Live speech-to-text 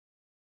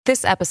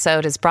This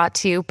episode is brought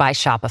to you by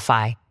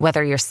Shopify.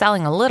 Whether you're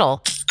selling a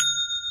little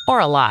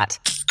or a lot,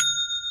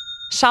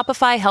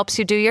 Shopify helps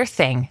you do your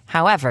thing,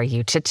 however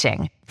you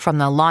cha-ching. From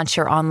the launch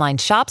your online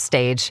shop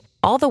stage,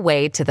 all the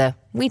way to the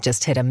we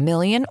just hit 1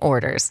 million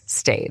orders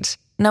stage.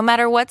 No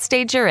matter what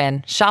stage you're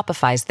in,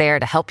 Shopify's there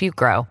to help you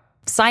grow.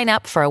 Sign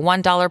up for a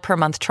 $1 per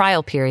month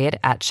trial period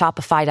at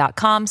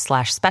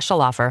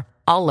shopify.com/special offer,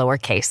 all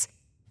lowercase.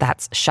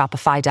 That's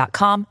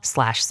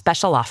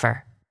shopify.com/special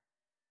offer.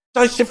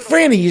 I said,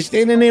 Franny, you're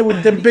standing there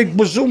with them big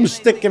bazoomas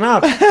sticking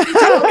out.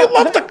 Tell him you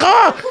love the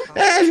car.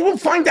 We'll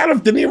find out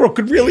if De Niro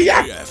could really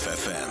act.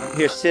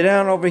 Here, sit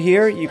down over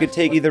here. You could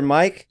take either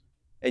mic,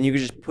 and you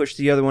could just push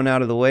the other one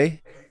out of the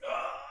way.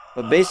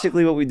 But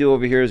basically what we do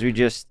over here is we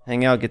just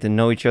hang out, get to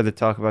know each other,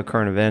 talk about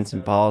current events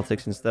and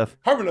politics and stuff.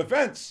 Current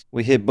events?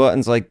 We hit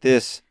buttons like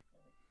this.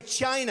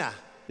 China.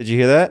 Did you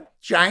hear that?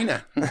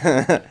 China.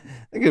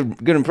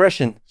 Good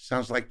impression.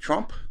 Sounds like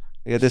Trump.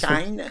 You got this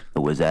China. one? It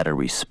was out of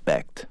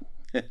respect.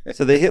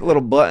 So they hit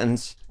little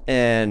buttons,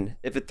 and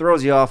if it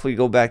throws you off, we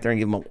go back there and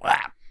give him a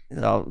whap.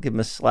 I'll give him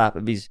a slap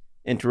if he's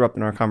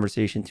interrupting our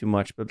conversation too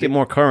much. But get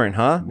more current,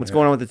 huh? What's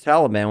going on with the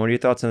Taliban? What are your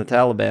thoughts on the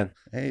Taliban?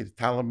 Hey, the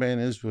Taliban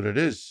is what it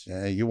is.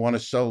 You want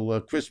to sell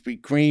Krispy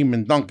Kreme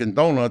and Dunkin'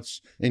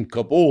 Donuts in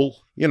Kabul,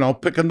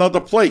 pick another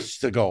place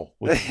to go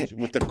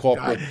with the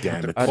corporate.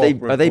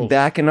 Are they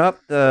backing up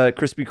the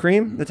Krispy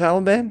Kreme, the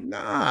Taliban?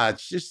 Nah,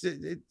 it's just,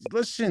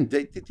 listen,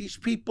 these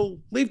people,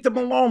 leave them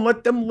alone.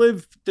 Let them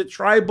live the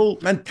tribal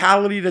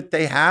mentality that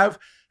they have.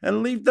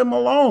 And leave them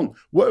alone.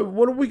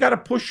 What do we got to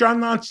push our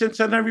nonsense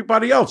on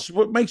everybody else?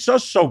 What makes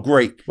us so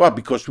great? Well,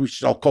 because we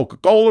sell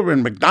Coca-Cola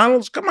and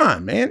McDonald's? Come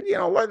on, man.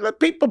 Let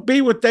people be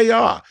what they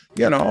are.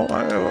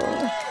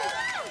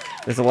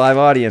 There's a live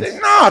audience.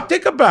 No,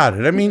 think about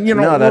it. I mean,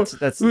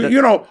 that's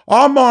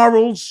our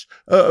morals,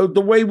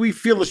 the way we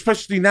feel,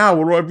 especially now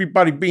with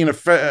everybody being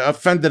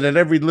offended at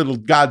every little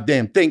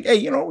goddamn thing. Hey,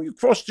 you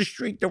cross the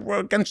street, we're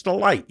against the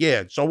light.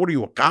 Yeah, so what are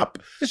you, a cop?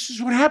 This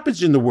is what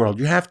happens in the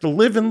world. You have to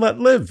live and let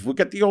live. We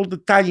got the old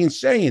Italian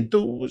saying,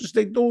 do as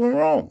they do in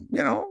Rome,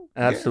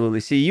 Absolutely.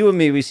 Yeah. See, you and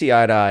me, we see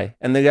eye to eye.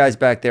 And the guys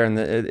back there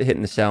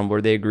hitting the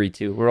soundboard, they agree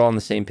too. We're all on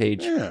the same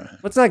page. Yeah.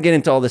 Let's not get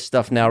into all this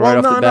stuff now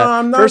off the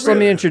bat. First, let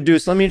me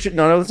introduce. No,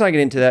 let's not get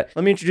into that.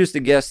 Let me introduce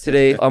the guest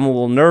today. I'm a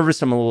little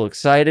nervous. I'm a little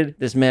excited.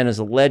 This man is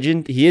a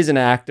legend. He is an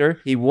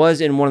actor. He was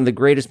in one of the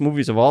greatest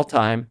movies of all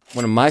time.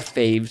 One of my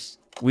faves.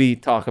 We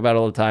talk about it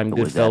all the time.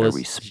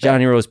 Goodfellas.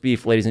 Johnny Roast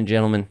Beef, ladies and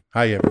gentlemen.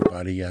 Hi,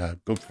 everybody.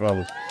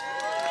 Goodfellas.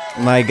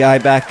 My guy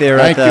back there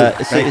Thank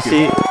you.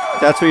 See,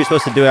 that's what you're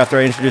supposed to do after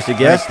I introduce a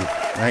guest.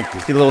 Thank you.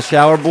 See the little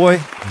shower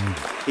boy?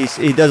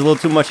 He does a little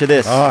too much of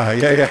this. Oh,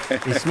 yeah.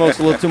 He smokes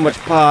a little too much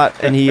pot,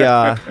 and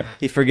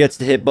he forgets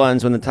to hit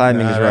buttons when the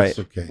timing is right. That's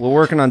okay. We're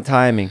working on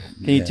timing.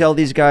 Can you tell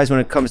these guys when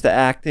it comes to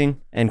acting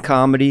and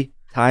comedy,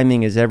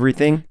 timing is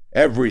everything?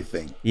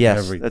 Everything. Yes,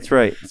 everything. That's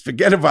right.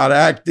 Forget about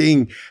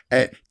acting.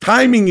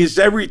 Timing is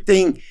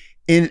everything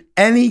in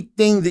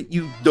anything that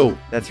you do.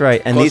 That's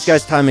right. And these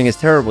guys' timing is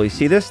terrible. You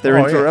see this? They're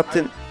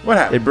interrupting. Yeah. What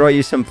happened? They brought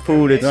you some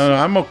food. No,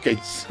 I'm okay.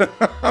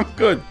 I'm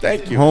good.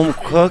 Thank you. Home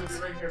cooked.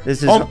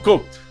 This is home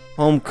cooked.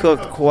 Home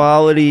cooked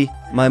quality.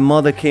 My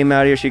mother came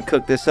out here. She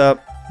cooked this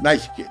up.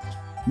 Nice kid.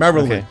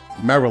 Maryland. Okay.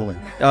 Maryland.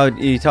 Oh,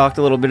 you talked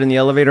a little bit in the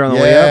elevator on the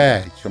way up?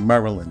 Yeah, it's from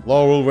Maryland.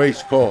 Laurel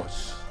Race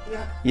Course.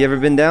 You ever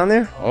been down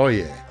there? Oh,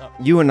 yeah.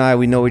 You and I,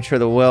 we know each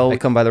other well. I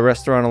come by the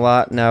restaurant a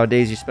lot.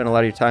 Nowadays, you spend a lot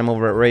of your time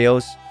over at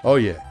Rayo's. Oh,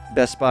 yeah.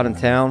 Best spot in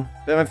town.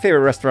 My favorite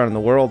restaurant in the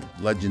world.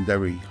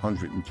 Legendary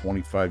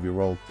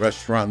 125-year-old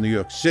restaurant in New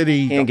York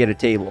City. Can't get a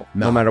table,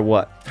 no matter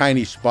what.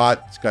 Tiny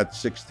spot. It's got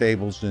 6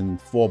 tables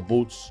and 4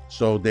 booths.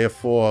 So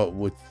therefore,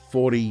 with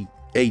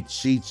 48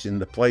 seats in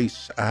the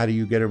place, how do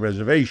you get a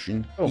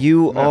reservation?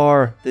 You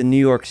are the New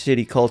York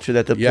City culture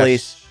that the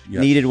place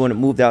needed when it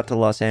moved out to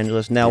Los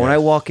Angeles. Now, when I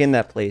walk in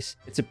that place,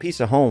 it's a piece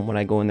of home when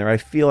I go in there. I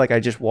feel like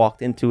I just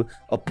walked into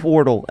a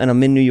portal and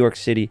I'm in New York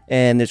City.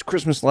 And there's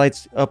Christmas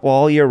lights up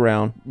all year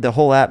round. The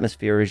whole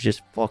atmosphere is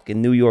just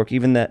fucking New York.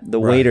 Even the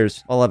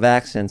waiters all have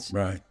accents.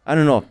 Right. I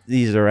don't know if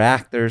these are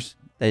actors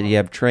that you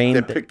have trained.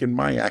 They're picking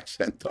my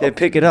accent up. They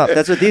pick it up.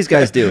 That's what these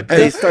guys do.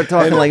 They start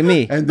talking like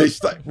me. And they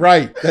start,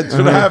 right. That's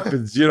what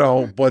happens,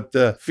 But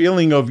the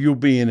feeling of you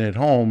being at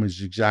home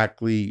is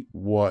exactly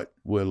what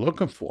we're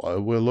looking for.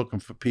 We're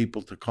looking for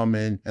people to come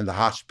in and the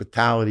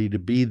hospitality to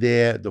be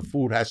there. The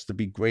food has to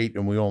be great,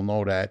 and we all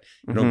know that.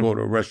 You don't go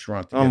to a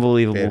restaurant to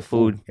unbelievable get bad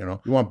food.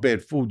 You want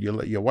bad food, you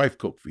let your wife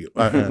cook for you.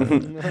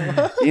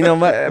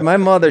 My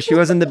mother, she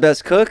wasn't the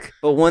best cook,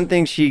 but one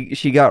thing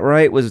she got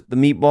right was the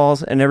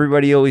meatballs. And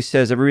everybody always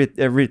says, every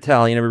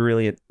Italian, every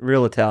really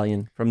real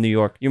Italian from New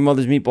York, your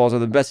mother's meatballs are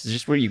the best. It's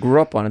just what you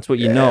grew up on. It's what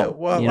you know.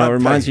 Well, it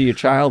reminds you of your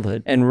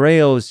childhood. And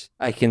Rayo's,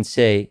 I can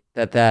say,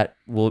 that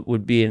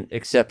would be an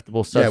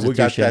acceptable substitution.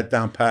 Yeah, we got that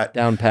down pat.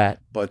 Down pat.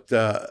 But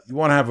you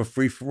want to have a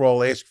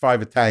free-for-all, ask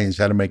 5 Italians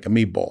how to make a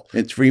meatball.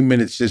 In 3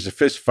 minutes, there's a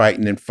fist fight,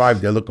 and in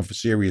 5, they're looking for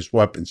serious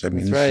weapons. I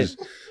mean, this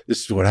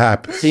is what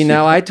happens. See,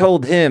 now I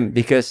told him,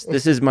 because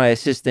this is my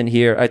assistant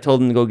here, I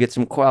told him to go get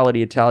some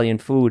quality Italian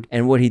food,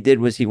 and what he did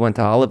was he went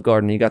to Olive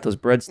Garden and he got those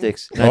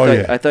breadsticks.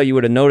 And I thought you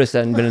would have noticed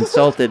that and been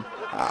insulted.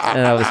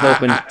 And I was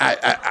hoping.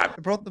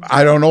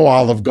 I don't know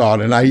Olive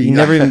Garden. You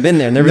never even been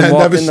there. Never even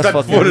walked in the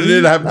fucking. Get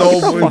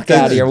the fuck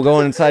out of here. We're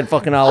going inside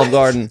fucking Olive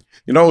Garden.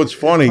 You know, it's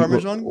funny.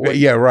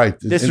 Yeah, right.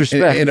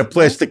 Disrespect. In a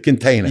plastic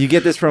container. You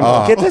get this from,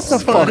 get this the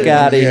fuck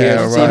out of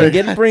here.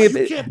 Right. Bring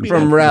it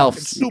from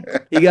Ralph's.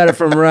 You got it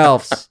from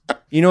Ralph's.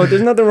 You know what?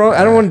 There's nothing wrong.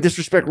 I don't want to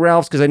disrespect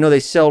Ralph's because I know they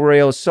sell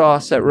Rayo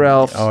sauce at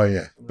Ralph's. Oh,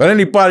 yeah. But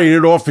anybody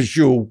that offers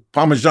you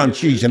Parmesan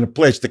cheese in a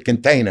plastic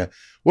container,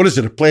 what is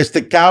it, a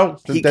plastic cow?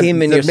 He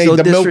came in here so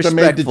disrespectful.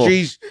 Made the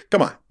cheese?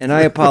 Come on. And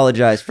I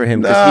apologize for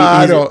him.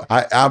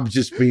 I'm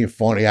just being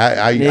funny.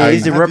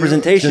 He's a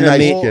representation of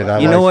me.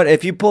 You know what?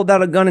 If you pulled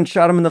out a gun and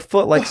shot him in the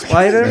foot like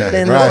Spider,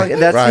 then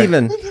that's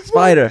even.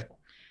 Spider.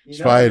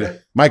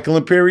 Michael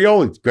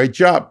Imperioli, great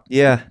job.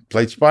 Yeah.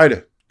 Played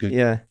Spider.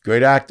 Good,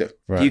 great actor.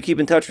 Right. Do you keep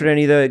in touch with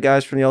any of the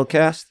guys from the old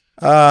cast?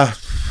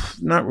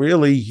 Not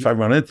really. If I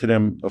run into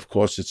them, of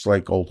course, it's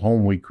like old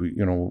home week. We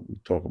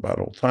talk about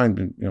old time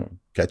and,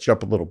 catch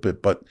up a little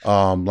bit. But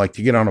like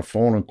to get on a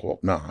phone and call,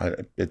 no,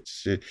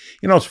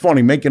 it's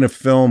funny making a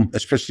film,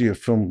 especially a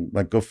film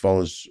like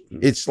Goodfellas.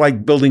 It's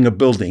like building a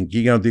building.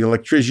 The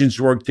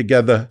electricians work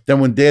together. Then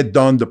when they're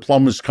done, the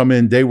plumbers come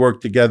in, they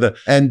work together.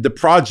 And the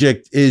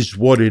project is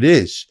what it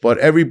is. But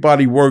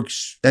everybody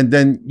works and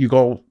then you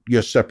go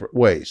your separate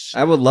ways.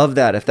 I would love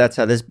that if that's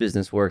how this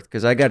business worked,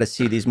 because I got to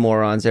see these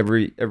morons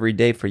every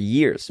day for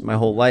years, my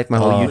whole life, my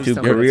whole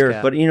YouTube career.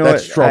 But you know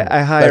what?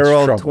 I hire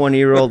all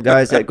 20-year-old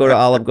guys that go to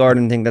Olive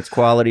Garden and think that's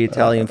quality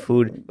Italian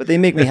food, but they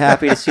make me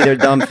happy to see their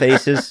dumb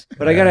faces.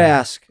 But I got to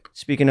ask,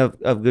 speaking of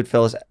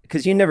Goodfellas,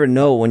 because you never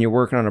know when you're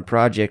working on a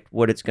project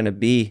what it's going to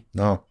be.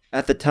 No.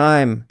 At the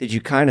time, did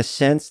you have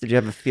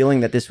a feeling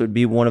that this would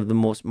be one of the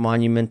most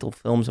monumental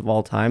films of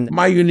all time?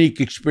 My unique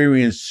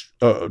experience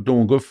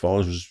doing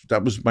Goodfellas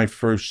that was my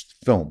first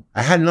film.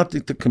 I had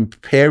nothing to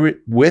compare it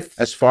with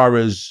as far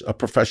as a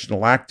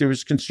professional actor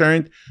is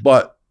concerned,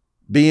 but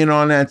being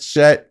on that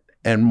set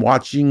and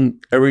watching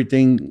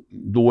everything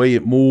the way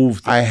it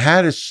moved, I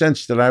had a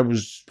sense that I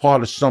was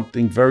part of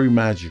something very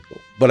magical.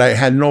 But I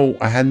had no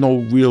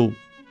real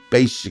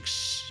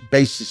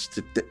basis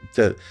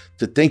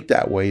to think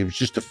that way. It was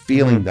just a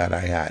feeling that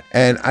I had.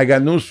 And I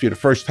got news for you. The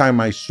first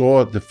time I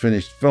saw the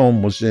finished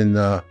film was in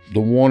the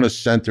Warner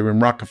Center in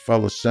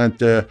Rockefeller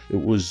Center.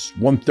 It was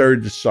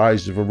 1/3 the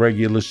size of a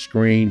regular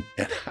screen.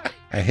 And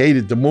I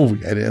hated the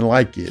movie. I didn't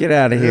like it. Get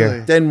out of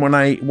here. Then when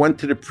I went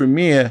to the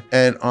premiere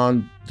and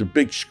on the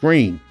big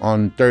screen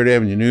on 3rd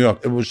Avenue, New York,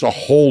 it was a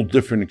whole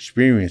different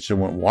experience. I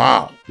went,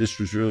 wow, this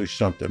was really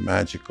something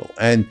magical.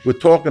 And we're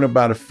talking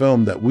about a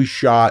film that we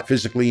shot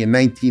physically in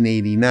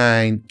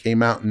 1989,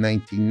 came out in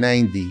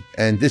 1990,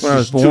 and this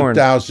is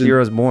 2000. Year I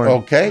was born.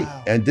 Okay,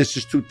 wow. And this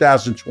is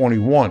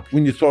 2021.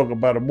 When you talk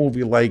about a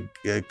movie like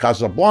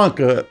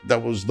Casablanca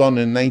that was done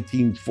in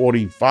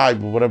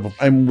 1945 or whatever,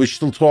 and we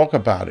still talk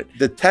about it.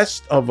 The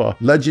test of a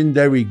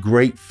legendary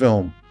great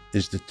film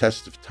is the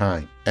test of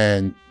time.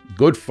 And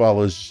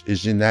Goodfellas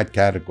is in that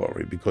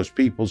category because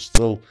people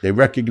they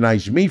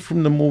recognize me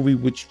from the movie,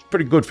 which is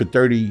pretty good for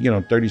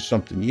 30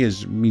 something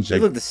years. It means you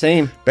look the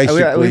same.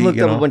 Basically, we looked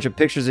up a bunch of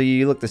pictures of you.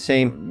 You look the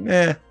same.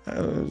 Yeah,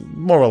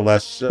 more or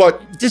less.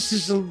 But this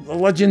is a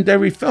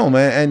legendary film,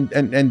 and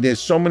there's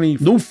so many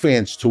new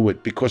fans to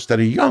it because they're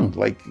young.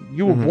 Like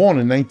you were born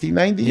in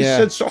 1990. You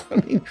said so. I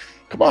mean,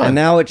 come on. And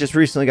now it just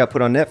recently got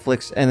put on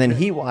Netflix, and then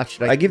he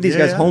watched it. I give these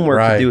guys homework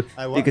to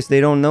do because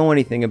they don't know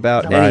anything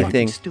about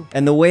anything.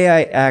 And the way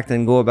I act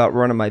and go about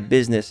running my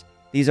business,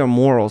 these are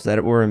morals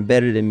that were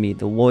embedded in me,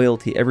 the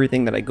loyalty,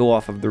 everything that I go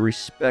off of, the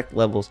respect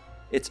levels.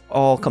 It's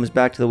all comes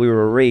back to the way we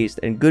were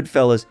raised. And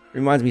Goodfellas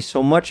reminds me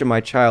so much of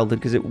my childhood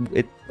because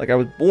it like I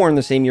was born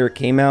the same year it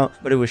came out,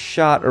 but it was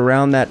shot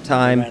around that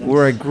time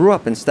where I grew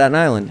up in Staten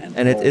Island.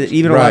 And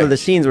even a lot of the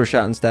scenes were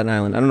shot in Staten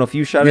Island. I don't know if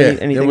you shot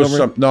anything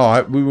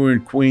over? We were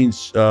in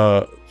Queens,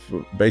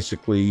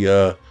 basically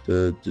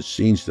the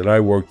scenes that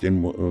I worked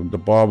in. The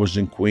bar was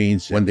in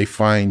Queens. When they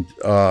find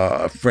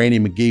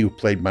Franny McGee, who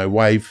played my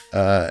wife,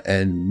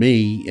 and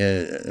me,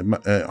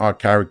 our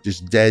characters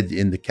dead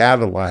in the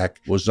Cadillac,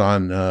 was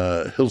on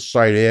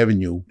Hillside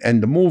Avenue.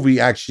 And the movie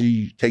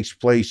actually takes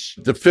place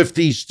the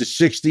 50s, the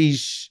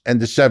 60s, and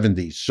the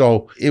 70s.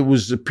 So it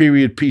was a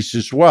period piece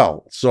as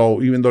well.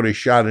 So even though they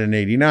shot it in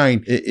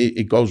 89,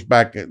 it goes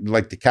back,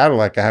 like the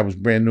Cadillac I had was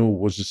brand new,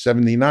 was a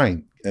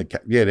 79.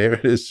 Yeah, there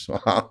it is.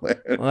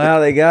 Wow,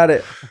 they got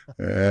it.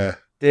 Yeah.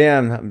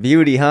 Damn,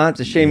 beauty, huh? It's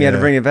a shame you had to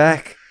bring it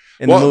back.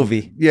 in the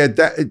movie. Yeah,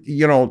 that,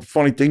 you know, the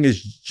funny thing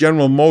is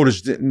General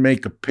Motors didn't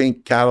make a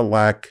pink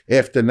Cadillac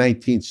after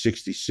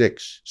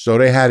 1966. So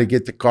they had to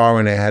get the car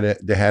and they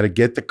had to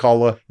get the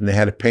color and they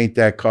had to paint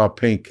that car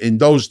pink. In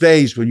those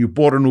days, when you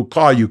bought a new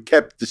car, you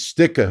kept the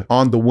sticker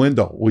on the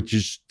window, which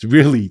is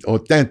really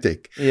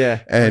authentic.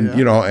 Yeah. And,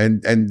 you know,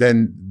 and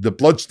then the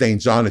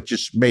bloodstains on it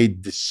just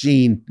made the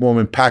scene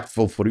more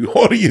impactful for the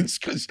audience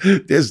because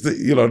there's brand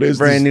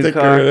the new sticker.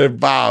 car.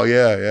 Wow,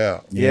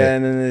 yeah. Yeah,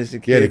 and then there's the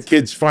kids. Yeah, the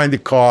kids find the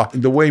car.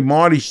 And the way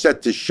Marty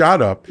set this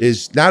shot up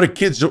is now the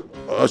kids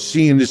are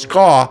seeing this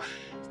car.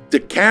 The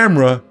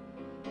camera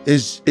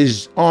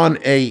is on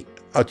a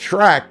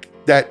track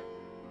that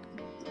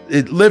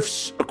it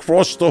lifts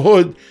across the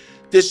hood.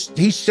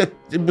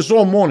 It was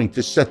all morning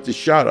to set the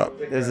shot up.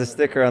 There's a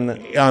sticker on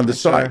the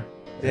side.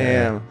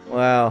 Damn.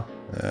 Wow.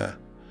 Yeah.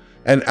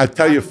 And I'll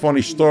tell you a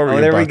funny story.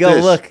 Oh, there we go.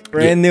 This. Look,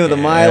 brand new, the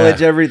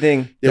mileage,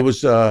 everything. There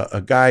was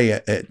a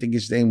guy, I think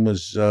his name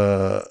was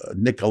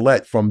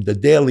Nicolette from the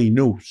Daily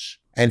News.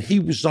 And he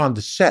was on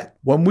the set.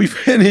 When we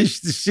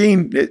finished the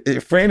scene,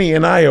 Franny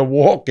and I are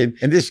walking,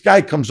 and this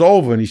guy comes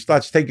over and he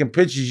starts taking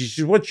pictures. He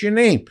says, "What's your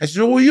name?" I said,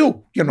 "Who are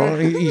you?" You know,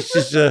 he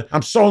says,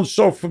 "I'm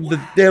so-and-so from the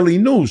Daily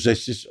News." I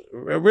says,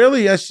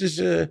 "Really?" I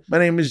says, "My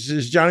name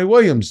is Johnny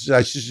Williams."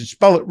 I says,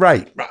 "Spell it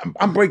right."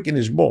 I'm breaking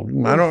his mold.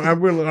 I don't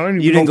even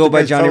You didn't go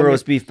by Johnny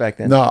Roast Beef back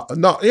then? No,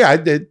 yeah, I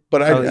did,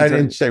 but I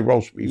didn't say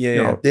roast beef. Yeah,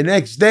 you know. The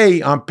next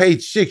day on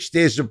page 6,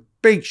 there's a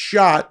big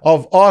shot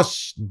of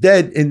us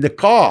dead in the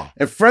car.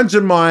 And friends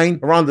of mine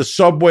are on the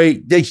subway.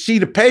 They see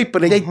the paper.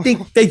 They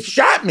think they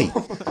shot me.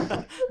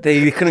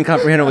 They couldn't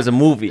comprehend it was a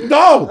movie.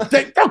 No,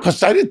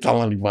 because I didn't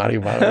tell anybody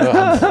about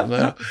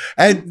it.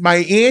 And my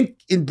aunt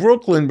in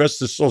Brooklyn,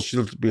 rest of the soul, she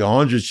lived to be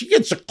 100. She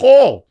gets a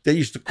call. They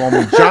used to call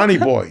me Johnny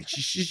Boy.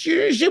 She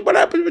said, "What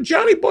happened with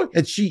Johnny Boy?"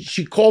 And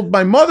she called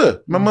my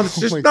mother. My mother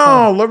says,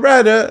 "No,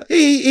 Loretta,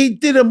 he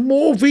did a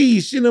movie.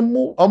 He's in a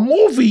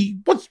movie.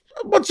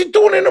 What's he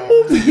doing in a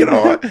movie?" You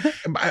know,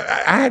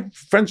 I had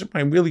friends of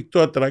mine really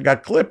thought that I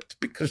got clipped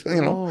because,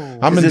 you know,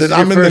 I'm in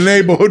the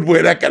neighborhood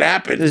where that could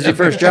happen. This is your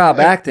first job,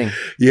 acting.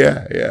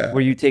 Yeah.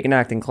 Were you taking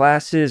acting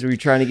classes? Were you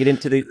trying to get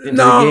into the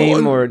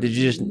game, or did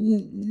you just?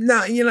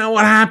 No, you know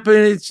what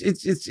happened?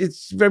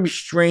 It's very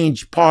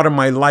strange part of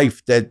my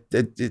life that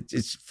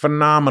it's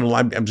phenomenal.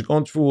 I was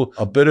going through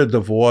a bit of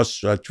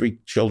divorce, 3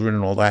 children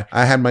and all that.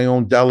 I had my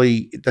own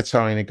deli. That's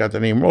how I got the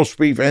name Roast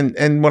Beef.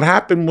 And what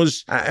happened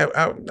was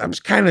I was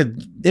kind of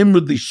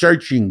inwardly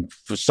searching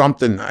for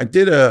something. I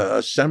did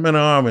a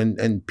seminar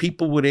and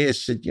people would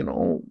ask, said, "You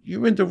know,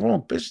 you're in the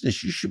wrong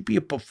business. You should be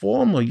a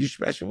performer."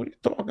 I said, "What are you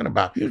talking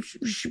about? You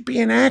should be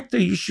an actor.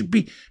 You should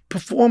be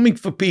performing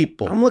for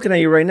people." I'm looking at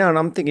you right now and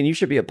I'm thinking you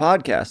should be a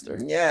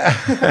podcaster. Yeah.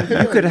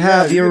 You could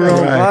have your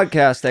own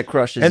podcast that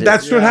crushes and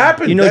that's what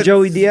happened. You know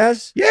Joey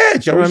Diaz? Yeah,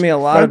 Joey. Remind me a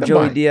lot of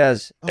Joey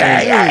Diaz.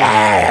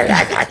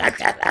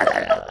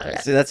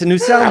 See, that's a new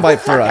soundbite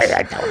for us.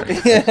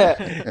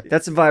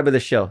 That's the vibe of the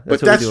show.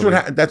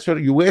 That's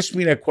what you asked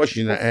me that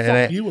question.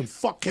 Fuck you and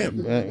fuck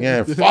him.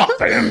 Yeah, fuck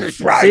him. That's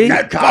right. See?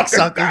 That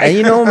cocksucker. And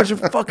you know how much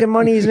fucking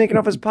money he's making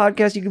off his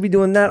podcast? You could be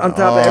doing that on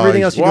top of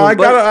everything else you're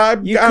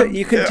doing.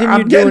 You continue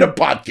I'm getting a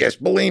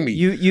podcast, believe me.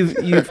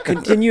 You've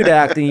continued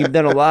acting. You've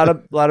done a lot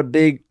of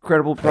big,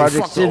 credible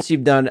projects since.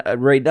 You've done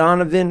Ray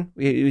Donovan.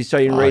 We saw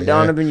you in Ray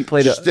Donovan. You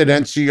played did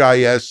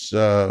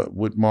NCIS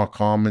with Mark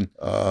Harmon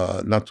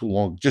not too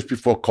long, just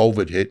before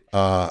COVID hit.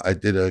 I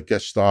did a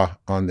guest star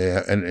on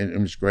there, and it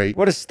was great.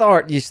 What a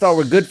start. You start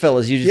with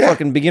Goodfellas. You just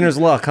fucking beginner's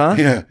luck, huh?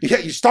 Yeah.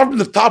 You start from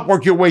the top,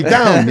 work your way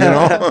down, you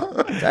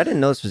know? I didn't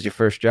know this was your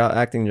first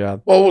acting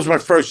job. Well, it was my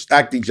first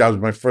acting job. It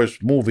was my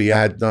first movie.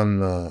 I had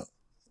done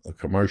a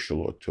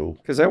commercial or two.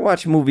 Because I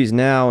watch movies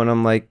now, and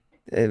I'm like,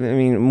 I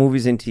mean,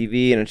 movies and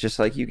TV, and it's just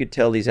like you could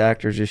tell these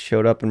actors just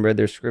showed up and read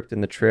their script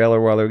in the trailer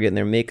while they were getting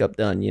their makeup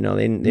done. You know,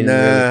 they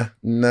didn't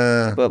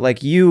Nah. But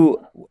like you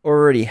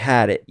already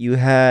had it. You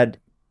had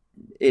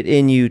it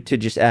in you to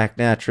just act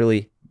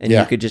naturally, and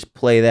you could just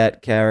play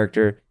that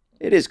character.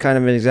 It is kind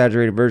of an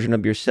exaggerated version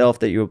of yourself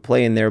that you were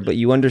playing there, but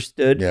you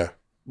understood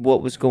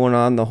what was going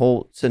on, the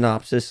whole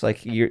synopsis.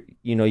 Like you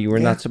were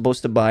not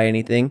supposed to buy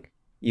anything.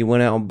 You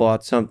went out and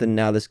bought something.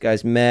 Now this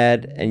guy's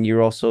mad, and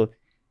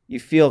you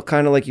feel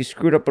kind of like you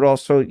screwed up, but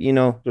also, you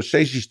know.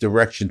 Scorsese's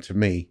direction to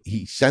me,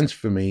 he sends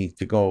for me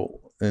to go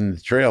in the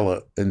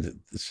trailer and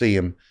to see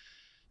him.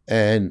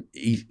 And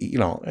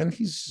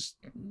he's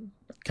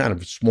kind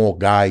of a small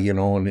guy, you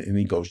know, and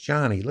he goes,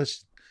 "Johnny,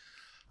 listen,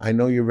 I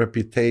know your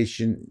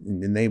reputation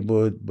in the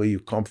neighborhood where you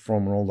come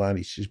from and all that."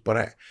 He says,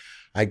 "But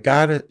I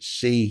gotta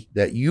see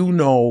that you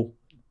know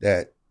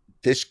that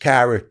this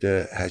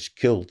character has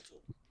killed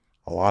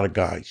a lot of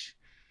guys.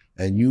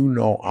 And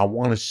I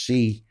want to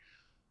see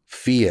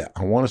fear.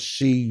 I want to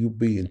see you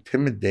be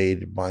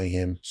intimidated by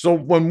him." So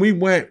when we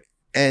went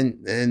and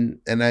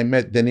I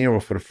met De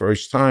Niro for the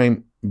first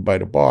time by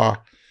the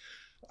bar,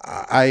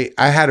 I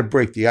had to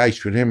break the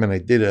ice with him, and I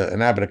did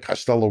an Abbott and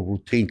Costello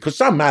routine because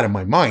I'm out of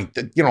my mind.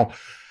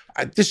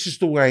 This is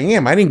the way I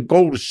am. I didn't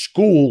go to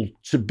school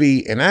to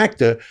be an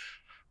actor.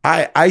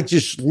 I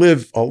just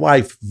live a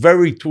life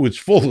very to its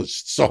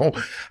fullest. So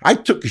I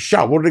took a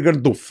shot. What are they going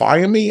to do?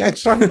 Fire me?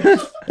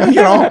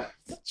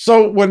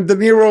 So when De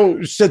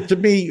Niro said to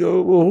me,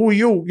 who are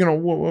you?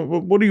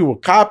 What are you, a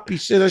cop? He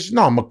said,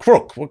 no, I'm a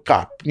crook. What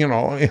cop?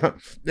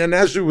 And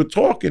as we were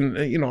talking,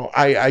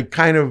 I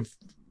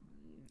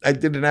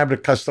did an Abbott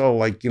and Costello,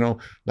 like,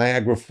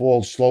 Niagara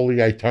Falls,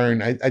 slowly I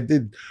turned. I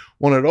did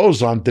one of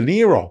those on De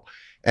Niro.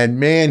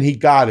 And man, he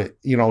got it.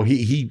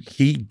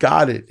 He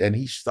got it, and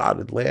he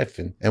started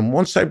laughing. And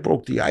once I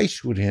broke the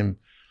ice with him,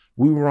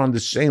 we were on the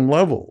same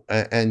level,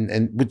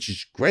 and which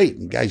is great.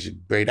 The guy's a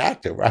great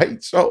actor,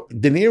 right? So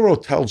De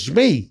Niro tells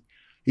me,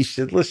 he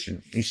said,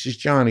 listen, he says,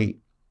 Johnny,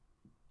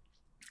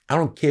 I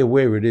don't care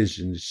where it is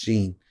in the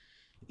scene.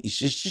 He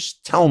says,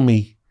 just tell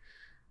me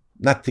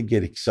not to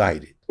get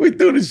excited. We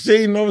do the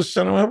scene, all of a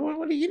sudden, I'm like,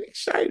 what are you getting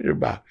excited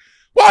about?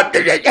 What?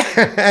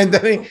 And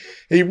then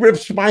he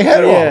rips my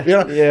head off,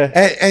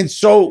 Yeah. And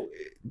so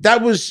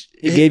that was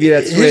he gave you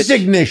that his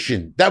switch.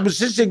 Ignition. That was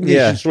his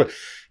ignition switch.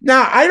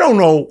 Now, I don't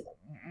know.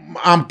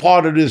 I'm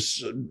part of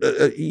this,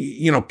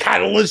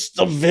 catalyst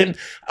of him.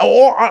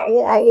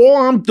 All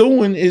I'm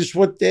doing is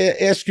what they're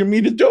asking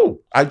me to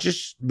do. I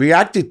just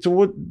reacted to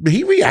what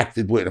he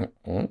reacted with,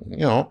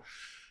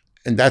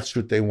 and that's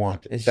what they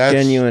wanted. That's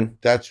genuine.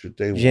 That's what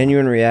they want.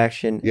 Genuine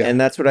reaction. Yeah. And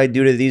that's what I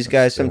do to these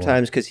guys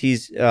sometimes, because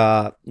he's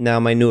now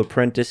my new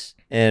apprentice,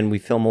 and we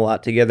film a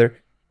lot together,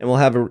 and we'll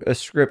have a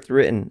script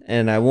written,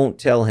 and I won't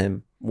tell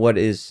him what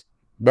his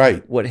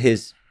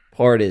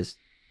part is.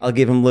 I'll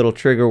give him little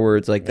trigger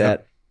words like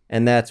that.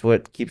 And that's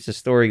what keeps the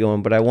story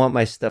going. But I want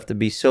my stuff to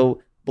be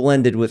so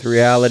blended with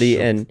reality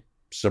and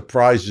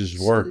surprises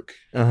work.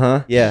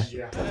 Yeah.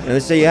 And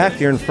let's say you act,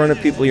 you're in front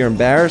of people, you're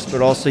embarrassed,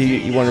 but also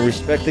you want to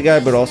respect the guy,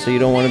 but also you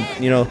don't want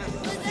to,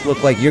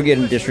 look like you're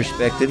getting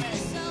disrespected.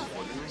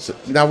 So,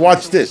 now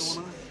watch this.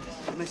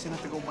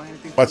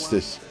 Watch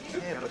this.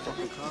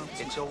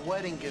 It's a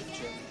wedding gift,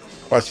 Jimmy.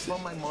 Watch this.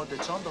 From my mother.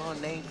 It's under her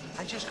name.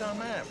 I just got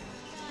married.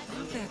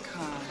 Love that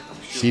car.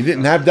 She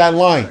didn't have that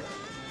line.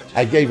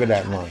 I gave her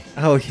that line.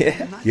 Oh,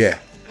 yeah? Yeah.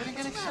 What are you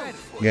getting excited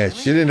for? Yeah,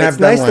 she didn't have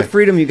that line. It's nice the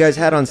freedom you guys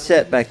had on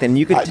set back then.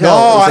 You could tell. No,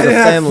 I didn't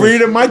have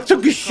freedom. I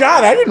took a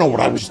shot. I didn't know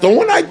what I was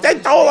doing.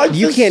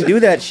 You can't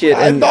do that shit.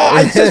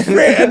 I said,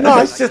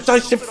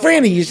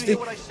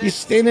 Franny, you're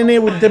standing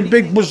there with them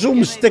big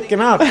bazoomas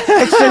sticking out.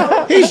 I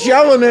said, he's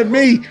yelling at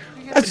me.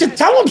 I said,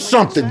 tell him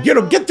something.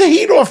 Get the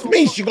heat off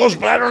me. She goes,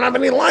 but I don't have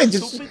any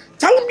lines.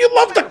 Tell him you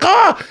love the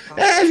car.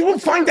 And we'll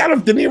find out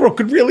if De Niro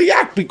could really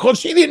act, because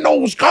she didn't know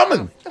it was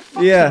coming.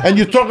 Yeah. And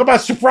you talk about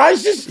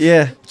surprises?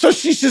 Yeah. So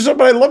she says, oh,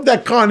 but I love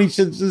that car. And he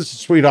says, this is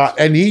sweetheart.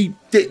 And he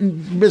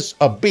didn't miss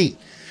a beat.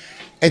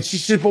 And she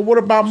said, but what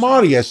about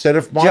Marty? I said,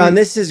 if Marty... John,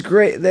 this is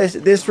great.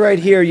 This right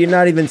here, you're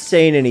not even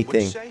saying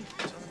anything.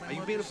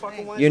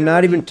 You're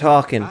not even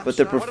talking, but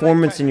the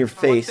performance in your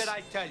face.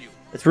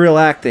 It's real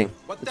acting.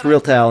 It's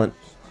real talent.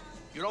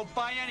 You don't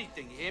buy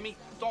anything, you hear me?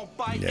 Don't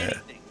buy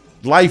anything.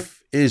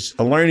 Life is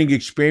a learning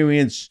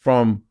experience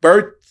from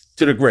birth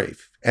to the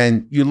grave.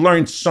 And you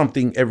learn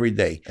something every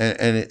day.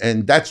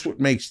 And that's what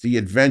makes the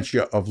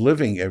adventure of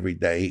living every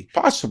day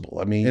possible.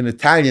 I mean, in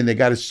Italian, they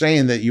got a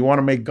saying that you want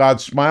to make God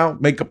smile,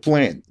 make a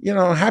plan.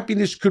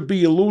 Happiness could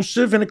be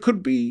elusive and it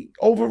could be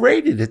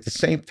overrated at the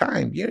same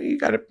time. You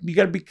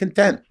gotta be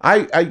content.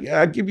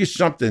 I give you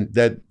something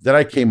that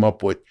I came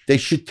up with. They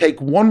should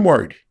take one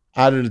word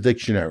out of the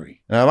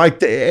dictionary. And I like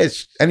to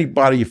ask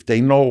anybody if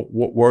they know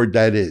what word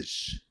that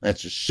is.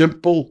 That's a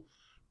simple,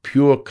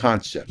 pure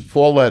concept.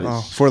 4 letters.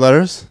 Oh, 4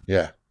 letters?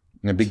 Yeah.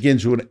 And it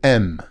begins with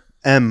M.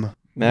 M.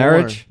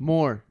 Marriage?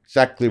 More.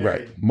 Exactly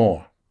right.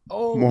 More.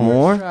 Oh,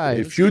 more? Right.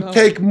 If you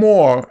take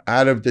more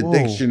out of the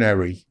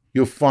dictionary,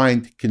 you'll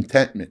find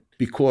contentment.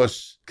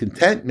 Because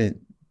contentment,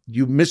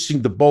 you're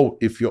missing the boat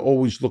if you're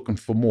always looking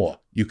for more.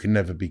 You can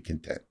never be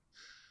content.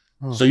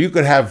 Oh. So you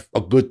could have a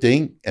good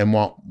thing and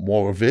want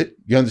more of it.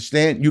 You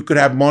understand? You could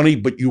have money,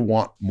 but you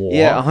want more.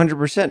 Yeah,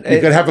 100%. You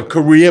could have a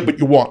career, but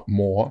you want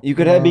more. You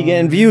could be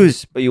getting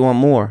views, but you want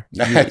more.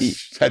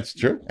 That's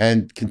true.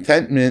 And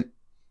contentment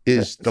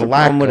is the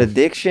lack problem with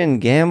addiction,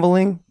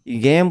 gambling. You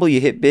gamble, you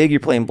hit big, you're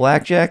playing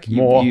blackjack.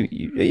 More.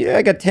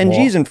 I got 10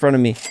 G's in front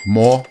of me.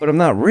 More. But I'm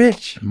not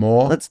rich.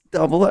 More. Let's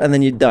double it, and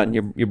then you're done.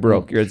 You're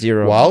broke. You're at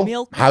zero.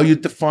 Well, how you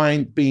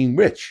define being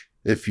rich?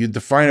 If you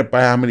define it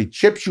by how many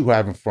chips you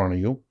have in front of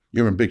you,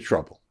 you're in big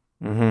trouble.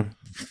 Mm-hmm.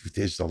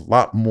 There's a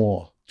lot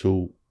more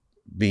to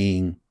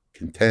being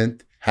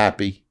content,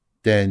 happy,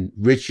 than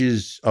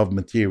riches of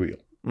material.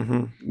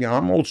 Mm-hmm.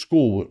 I'm old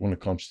school when it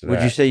comes to that.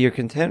 Would you say you're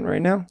content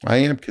right now? I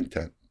am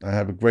content. I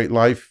have a great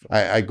life.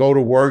 I go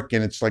to work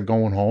and it's like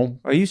going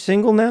home. Are you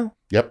single now?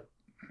 Yep.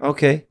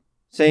 Okay.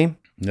 Same.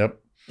 Yep.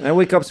 I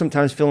wake up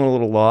sometimes feeling a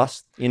little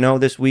lost.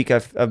 This week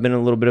I've been in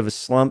a little bit of a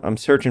slump. I'm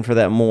searching for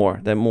that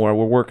more. We're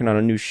working on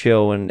a new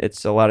show, and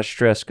it's a lot of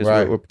stress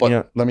because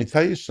But let me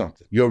tell you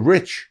something. You're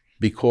rich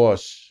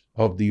because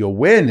of the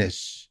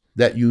awareness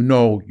that you're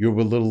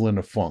a little in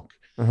a funk.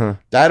 Uh-huh.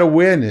 That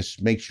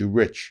awareness makes you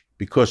rich,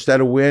 because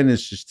that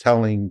awareness is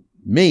telling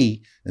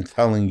me and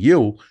telling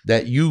you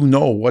that you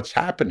know what's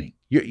happening.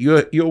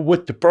 you're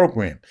with the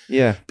program.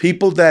 Yeah.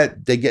 People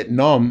that they get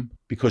numb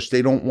because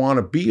they don't want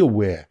to be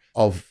aware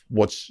of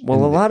what's.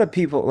 Well, a lot of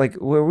people, like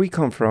where we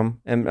come from,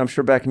 and I'm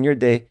sure back in your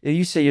day,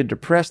 you say you're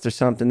depressed or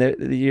something,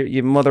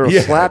 your mother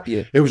will slap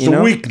you. It was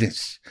a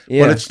weakness,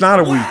 but it's not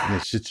a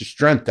weakness. It's a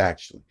strength,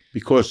 actually,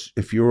 because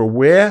if you're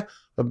aware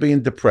of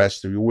being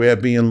depressed, if you're aware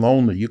of being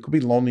lonely, you could be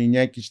lonely in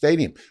Yankee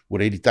Stadium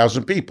with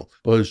 80,000 people.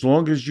 But as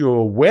long as you're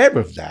aware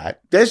of that,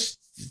 there's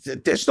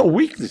no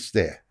weakness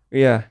there.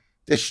 Yeah.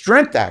 There's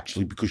strength,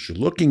 actually, because you're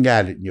looking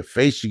at it and you're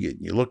facing it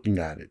and you're looking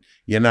at it.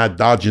 You're not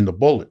dodging the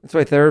bullet. That's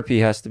why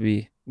therapy has to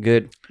be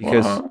good,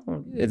 because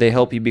they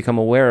help you become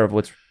aware of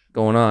what's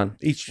going on.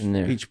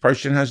 Each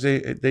person has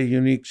their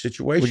unique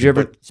situation. Would you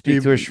ever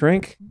speak to a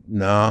shrink?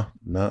 No.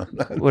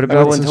 What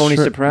about when Tony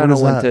Soprano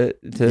went to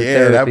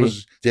therapy?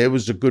 There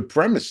was a good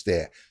premise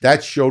there.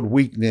 That showed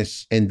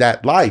weakness in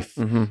that life,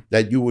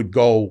 that you would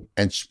go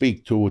and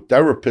speak to a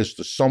therapist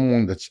or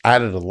someone that's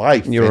out of the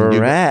life. You're a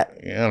rat.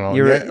 You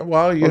know,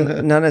 well,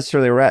 not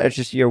necessarily a rat. It's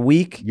just you're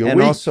weak.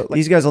 Also,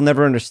 these guys will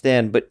never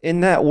understand. But in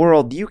that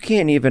world, you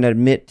can't even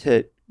admit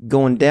to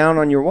going down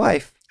on your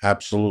wife.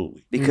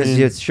 Absolutely. Because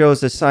it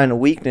shows a sign of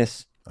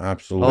weakness.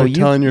 Absolutely. Oh,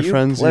 telling your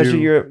friends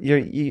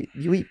you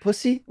eat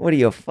pussy? What are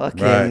you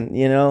fucking,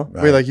 you know?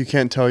 Right. Wait, like you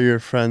can't tell your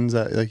friends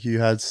that like you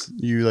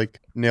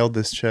nailed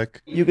this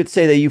chick. You could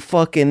say that you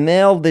fucking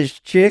nailed this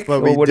chick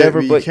or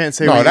whatever, but you can't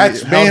say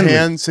that's held manly.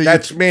 Hands. So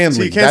that's manly.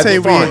 So you can't say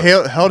we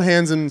held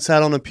hands and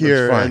sat on a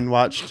pier and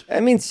watched. I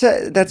mean,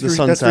 that's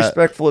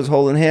respectful as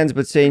holding hands,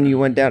 but saying you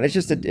went down, it's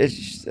just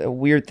a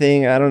weird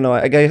thing. I don't know.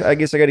 I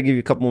guess I got to give you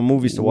a couple more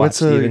movies to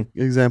watch. What's an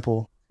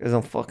example? Because I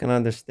don't fucking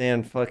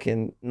understand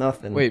fucking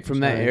nothing. Wait,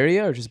 from that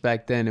area or just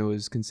back then it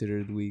was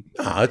considered weak?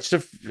 No, it's a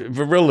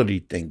virility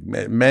thing.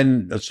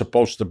 Men are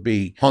supposed to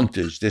be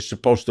hunters. They're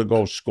supposed to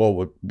go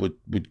score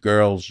with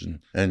girls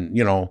and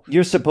you know.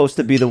 You're supposed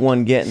to be the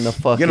one getting the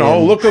fucking. You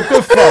know, look at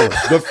Goodfellas.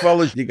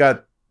 Goodfellas, you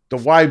got the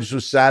wives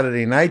were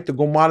Saturday night, the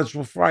Gomadas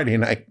were Friday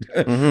night.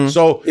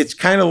 So it's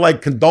kind of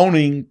like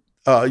condoning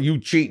you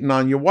cheating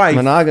on your wife.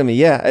 Monogamy,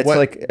 yeah. It's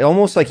like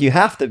almost like you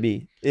have to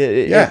be.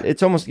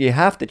 It's almost like you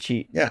have to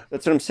cheat. Yeah.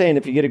 That's what I'm saying.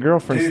 If you get a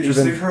girlfriend, Dude,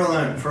 just leave her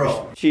alone,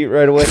 bro. Cheat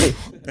right away.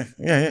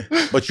 yeah.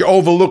 But you're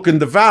overlooking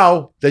the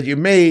vow that you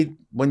made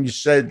when you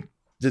said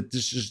that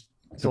this is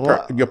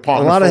your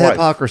partner. A lot of life.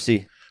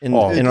 hypocrisy in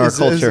our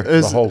culture.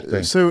 The whole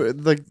thing. So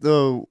like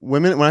the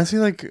women, when I see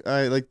like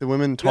the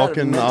women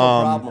talking,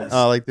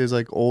 like there's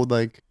like old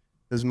like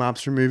there's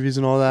mobster movies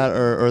and all that,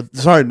 or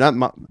sorry, not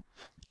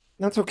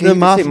That's okay.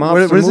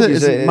 What is it?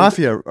 Is it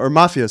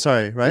mafia?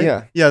 Sorry, right?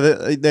 Yeah. Yeah.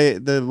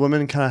 The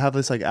women kind of have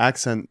this like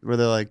accent where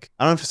they're like,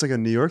 I don't know if it's like a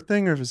New York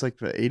thing or if it's like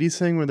the 80s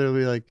thing where they'll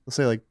be like, they'll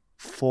say like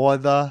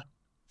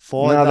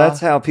No, that's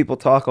how people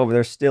talk over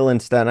there still in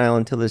Staten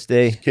Island till this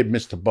day. Kid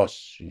missed the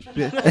bus.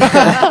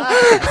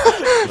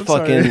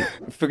 Fucking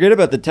forget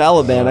about the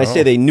Taliban. I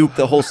say they nuked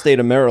the whole state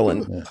of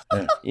Maryland.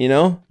 Yeah. You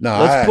know? No,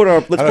 let's put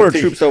our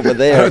troops over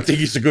there. I don't think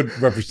he's a good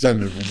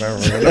representative of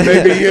Maryland.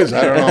 Maybe he is.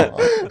 I don't know.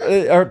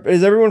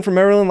 Is everyone from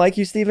Maryland like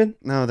you, Steven?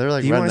 No, rednecks. they're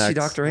like rednecks. Do you want to see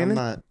Dr.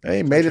 Amen? Hey,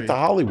 he made it to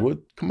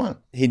Hollywood. Come on.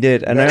 He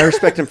did, and I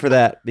respect him for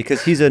that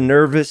because he's a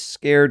nervous,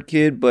 scared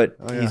kid, but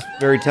he's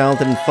very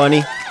talented and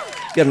funny.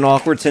 He's got an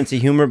awkward sense of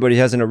humor, but he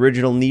has an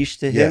original niche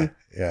to him.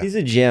 Yeah. He's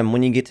a gem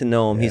when you get to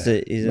know him. He's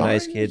a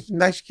nice kid.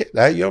 Nice kid.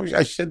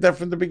 I said that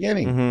from the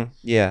beginning. Mm-hmm.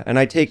 Yeah, and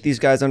I take these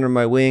guys under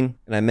my wing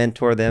and I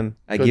mentor them.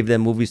 I give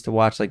them movies to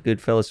watch like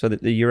Goodfellas, so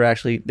that you're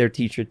actually their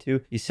teacher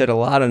too. You said a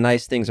lot of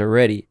nice things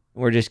already.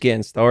 We're just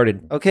getting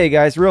started. Okay,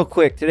 guys, real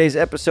quick. Today's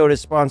episode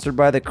is sponsored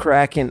by the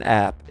Kraken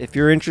app. If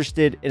you're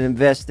interested in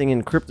investing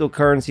in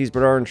cryptocurrencies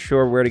but aren't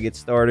sure where to get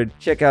started,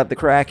 check out the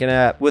Kraken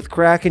app. With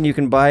Kraken, you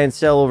can buy and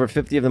sell over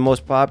 50 of the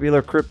most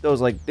popular cryptos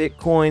like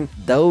Bitcoin,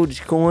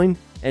 Dogecoin,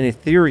 and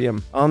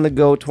Ethereum on the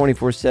go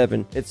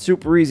 24/7. It's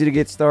super easy to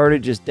get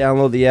started. Just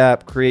download the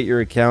app, create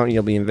your account, and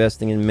you'll be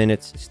investing in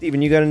minutes.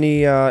 Steven, you got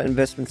any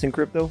investments in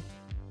crypto?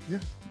 Yeah.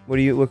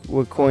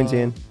 What coins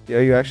in?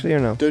 Are you actually or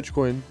no?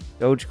 Dogecoin.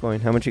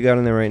 How much you got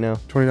in there right now?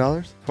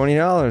 $20.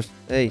 $20.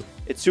 Hey,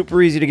 it's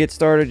super easy to get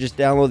started. Just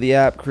download the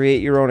app,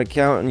 create your own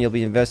account, and you'll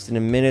be investing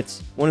in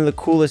minutes. One of the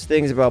coolest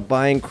things about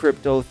buying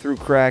crypto through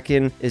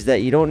Kraken is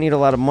that you don't need a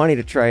lot of money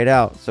to try it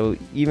out. So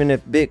even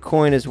if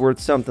Bitcoin is worth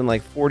something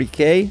like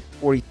 40K,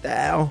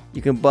 40,000,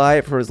 you can buy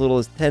it for as little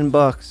as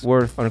 $10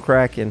 worth on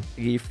Kraken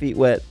to get your feet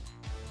wet.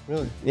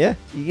 Really? Yeah,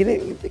 you get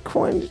it.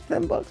 Bitcoin is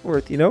 $10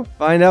 worth, you know?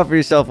 Find out for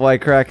yourself why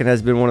Kraken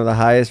has been one of the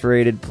highest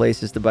rated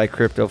places to buy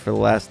crypto for the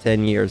last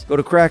 10 years. Go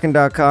to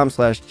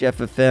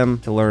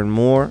kraken.com/JeffFM to learn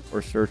more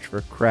or search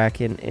for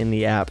Kraken in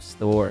the App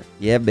Store.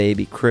 Yeah,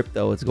 baby,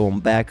 crypto, it's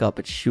going back up.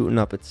 It's shooting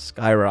up. It's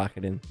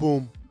skyrocketing.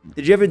 Boom.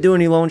 Did you ever do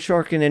any loan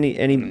sharking,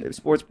 any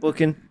sports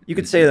booking? You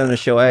could say that on the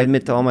show. I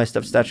admit to all my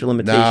stuff, statute of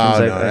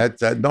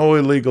limitations. No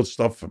illegal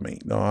stuff for me.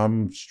 No,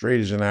 I'm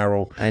straight as an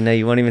arrow. I know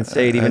you won't even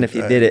say it, even if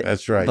you did it.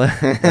 That's right.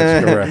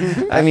 That's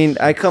correct. I mean,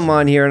 I come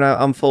on here and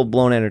I'm full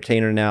blown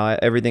entertainer now.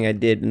 Everything I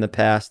did in the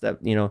past,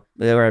 that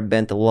where I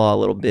bent the law a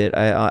little bit,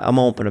 I'm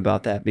open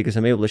about that because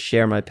I'm able to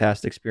share my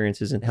past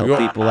experiences and help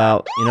people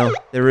out.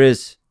 There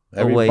is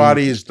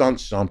Everybody has done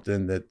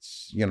something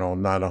that's,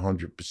 not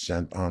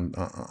 100%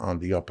 on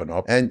the up and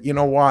up. And you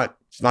know what?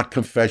 It's not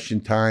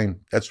confession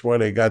time. That's why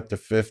they got the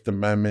Fifth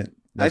Amendment.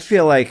 I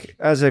feel like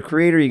as a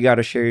creator, you got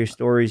to share your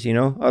stories,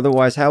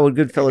 Otherwise, how would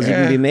Goodfellas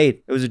even be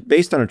made? It was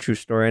based on a true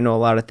story. I know a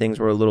lot of things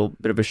were a little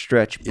bit of a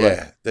stretch.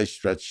 But they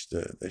stretched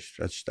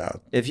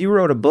out. If you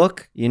wrote a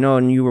book,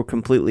 and you were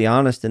completely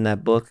honest in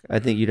that book, I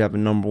think you'd have a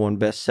 #1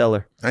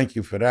 bestseller. Thank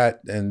you for that.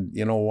 And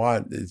you know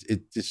what?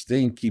 This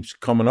thing keeps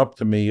coming up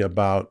to me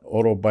about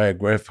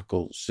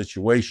autobiographical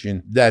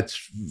situation.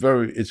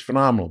 It's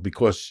phenomenal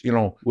because,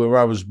 where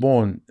I was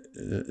born,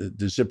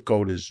 the zip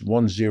code is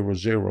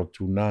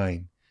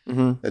 10029.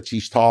 Mm-hmm. That's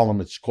East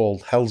Harlem. It's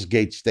called Hell's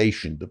Gate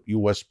Station, the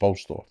U.S.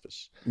 Post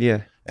Office.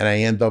 Yeah. And I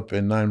end up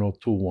in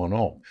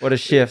 90210. What a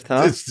shift,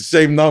 huh? It's the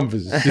same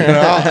numbers,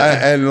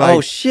 and oh,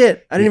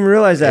 shit. I didn't even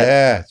realize that.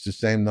 Yeah, it's the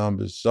same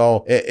numbers.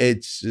 So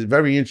it's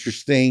very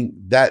interesting.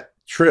 That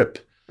trip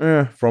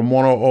from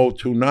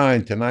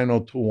 10029 to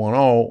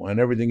 90210 and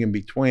everything in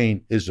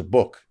between is a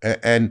book.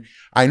 And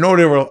I know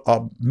there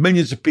are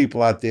millions of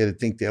people out there that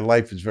think their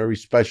life is very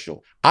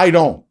special. I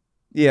don't.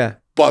 Yeah.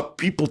 But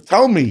people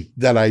tell me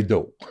that I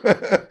do.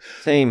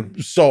 Same.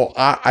 So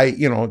I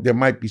there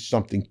might be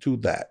something to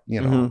that,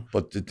 Mm-hmm.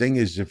 But the thing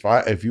is,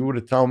 if you were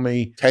to tell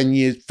me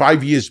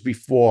 5 years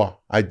before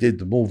I did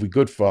the movie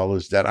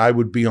Goodfellas that I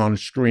would be on the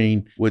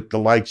screen with the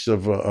likes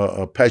of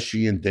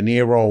Pesci and De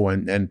Niro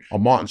and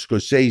Martin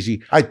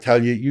Scorsese, I'd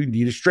tell you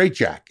need a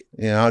straitjacket.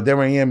 There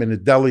I am in a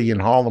deli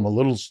in Harlem, a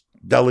little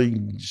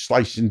deli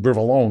slicing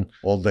provolone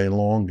all day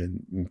long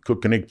and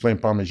cooking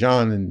eggplant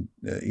parmesan and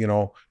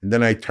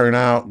then I turn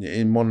out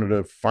in one of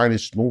the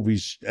finest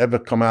movies ever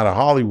come out of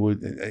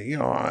Hollywood,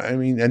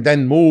 and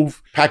then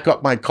pack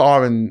up my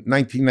car in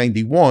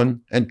 1991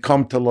 and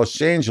come to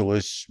Los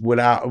Angeles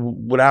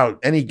without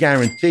any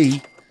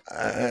guarantee.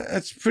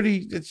 It's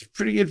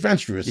pretty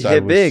adventurous, I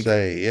would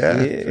say. Yeah.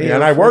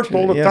 And I worked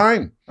all the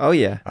time. Oh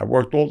yeah. I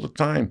worked all the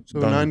time. So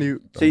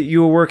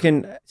you were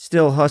working,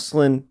 still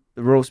hustling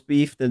the roast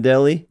beef, the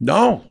deli?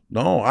 No.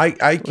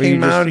 I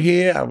came out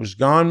here. I was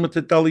gone with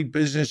the deli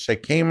business. I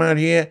came out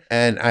here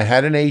and I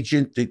had an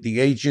agent. The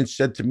agent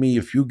said to me,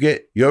 if you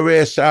get your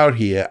ass out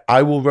here,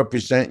 I will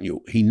represent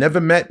you. He never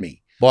met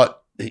me,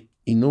 but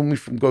he knew me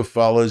from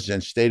Goodfellas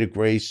and State of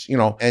Grace,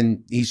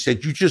 and he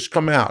said, you just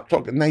come out.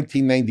 Talking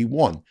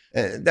 1991.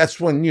 That's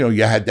when,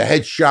 you had the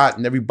headshot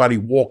and everybody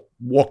walked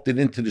it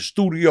into the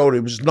studio.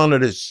 There was none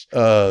of this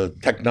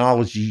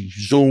technology,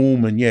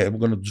 Zoom, and we're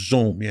going to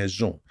Zoom. Yeah,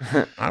 Zoom.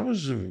 I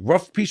was a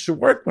rough piece of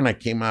work when I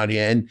came out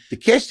here, and the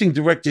casting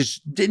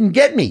directors didn't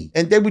get me.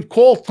 And they would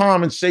call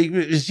Tom and say,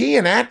 is he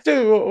an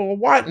actor or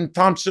what? And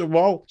Tom said,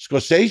 well,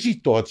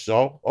 Scorsese thought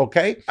so,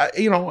 okay?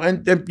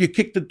 And then you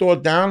kick the door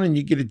down and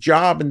you get a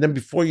job, and then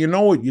before you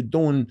know it, you're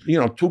doing,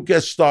 2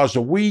 guest stars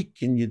a week,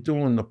 and you're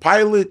doing the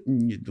pilot,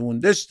 and you're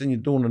doing this, and you're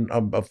doing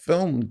a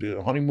film,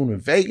 the Honeymoon in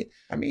Vegas.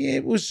 I mean,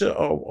 it was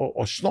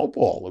a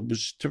snowball. It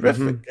was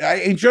terrific. Mm-hmm. I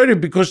enjoyed it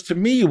because to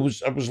me,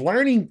 I was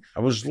learning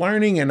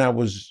and I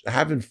was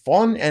having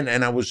fun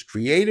and I was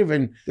creative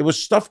and there was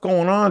stuff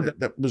going on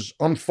that was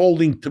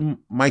unfolding to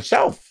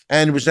myself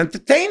and it was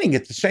entertaining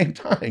at the same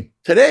time.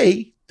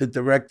 Today, the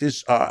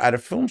directors are at a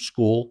film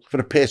school for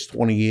the past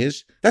 20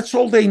 years. That's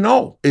all they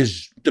know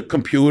is the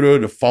computer,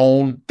 the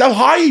phone. They'll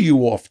hire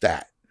you off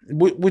that.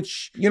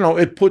 Which,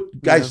 it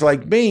put guys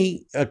like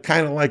me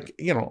kind of like,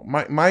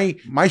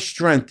 my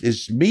strength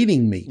is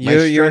meeting me.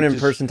 You're an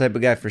in-person type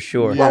of guy for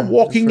sure. Well,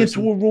 walking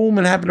into a room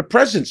and having a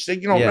presence.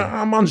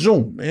 I'm on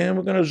Zoom and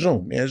we're going to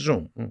Zoom. Yeah,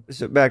 Zoom.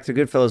 So back to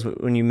Goodfellas,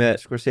 when you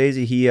met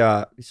Scorsese, he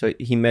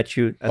met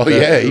you at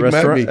the restaurant,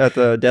 met me. at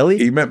the deli?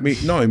 He met me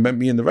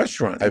in the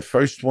restaurant. I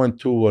first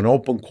went to an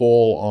open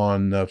call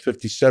on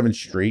 57th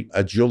Street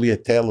at Julia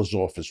Taylor's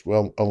office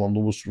where Ellen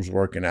Lewis was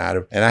working out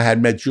of. And I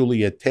had met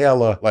Julia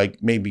Taylor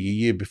like maybe a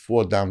year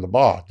before down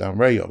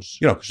Rayos,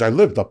 because I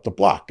lived up the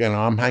block and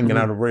I'm hanging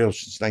out of Rayos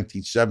since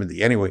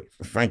 1970. Anyway,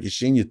 Frankie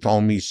Sr.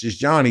 told me, he says,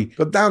 Johnny,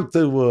 go down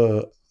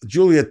to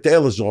Julia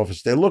Taylor's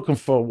office. They're looking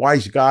for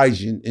wise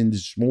guys in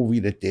this movie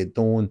that they're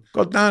doing.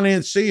 Go down there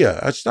and see her.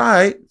 I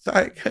said, all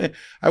right.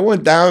 I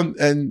went down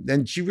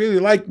and she really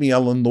liked me,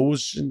 Ellen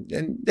Lewis,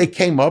 and they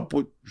came up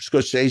with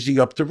Scorsese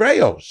up to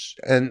Rayos.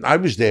 And I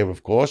was there,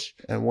 of course.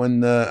 And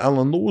when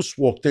Ellen Lewis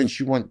walked in,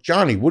 she went,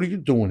 Johnny, what are you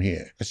doing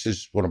here? I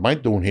says, what am I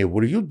doing here?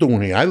 What are you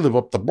doing here? I live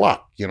up the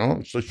block,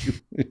 So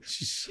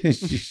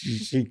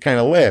she kind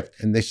of laughed.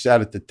 And they sat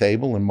at the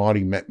table and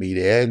Marty met me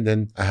there. And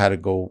then I had to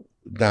go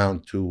down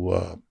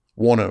to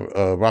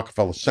Warner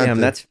Rockefeller Center.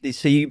 Damn,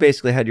 so you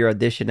basically had your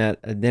audition at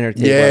a dinner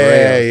table.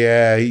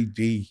 Yeah.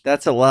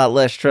 That's a lot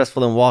less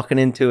stressful than walking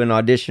into an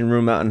audition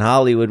room out in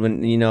Hollywood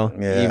when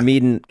you're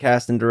meeting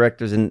casting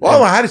directors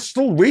I had to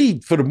still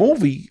read for the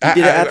movie. You did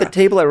it at the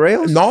table at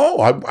Rails? No,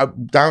 I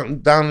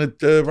down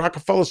at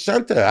Rockefeller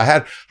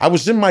Center. I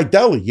was in my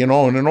deli,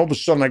 and then all of a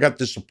sudden I got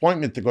this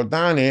appointment to go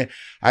down there.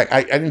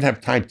 I didn't have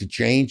time to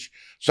change.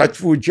 So I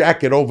threw a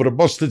jacket over the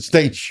mustard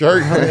stained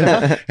shirt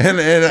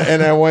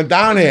and I went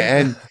down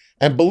there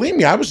And believe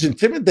me, I was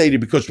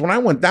intimidated because when I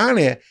went down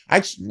there,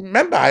 I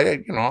remember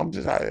I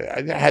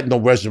had no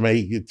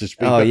resume to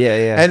speak. Oh of.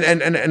 yeah.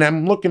 And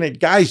I'm looking at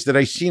guys that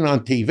I seen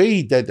on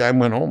TV that I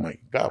went, oh my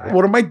God,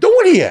 what am I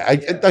doing here?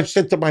 I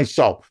said to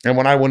myself. And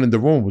when I went in the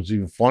room, it was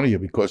even funnier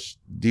because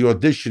the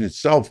audition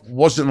itself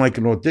wasn't like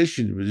an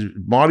audition.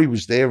 Marty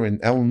was there and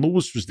Ellen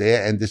Lewis was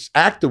there and this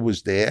actor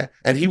was there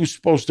and he was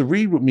supposed to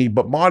read with me,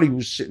 but Marty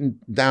was sitting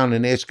down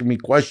and asking me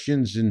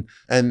questions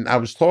and I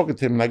was talking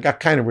to him and I got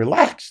kind of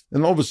relaxed.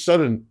 And all of a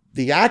sudden,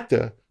 the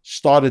actor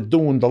started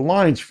doing the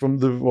lines from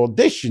the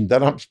audition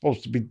that I'm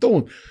supposed to be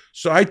doing.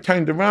 So I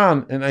turned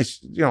around and I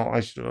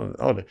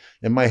said,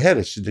 in my head,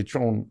 I said, they're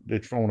throwing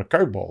a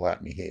curveball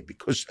at me here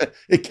because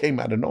it came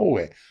out of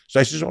nowhere. So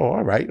I said,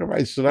 all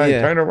right. So then I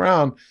turned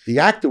around. The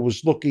actor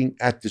was looking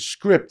at the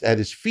script at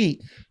his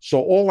feet. So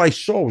all I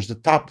saw was the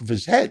top of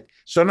his head.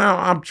 So now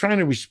I'm trying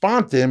to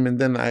respond to him, and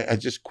then I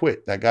just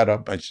quit. I got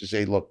up. I said,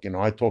 "Hey, look,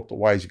 I talk to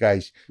wise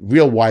guys,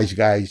 real wise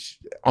guys,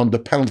 under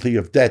penalty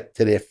of death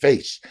to their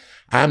face.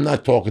 I'm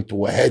not talking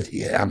to a head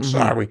here. I'm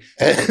sorry."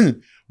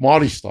 And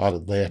Marty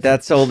started laughing.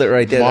 That sold it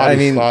right there.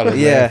 Marty started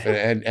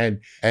laughing,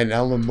 and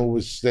Ellen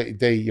Lewis,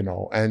 they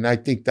and I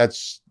think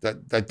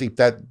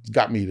that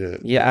got me to.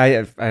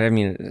 Yeah, I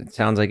mean, it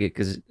sounds like it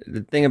because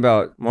the thing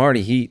about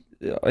Marty,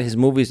 his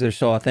movies, they're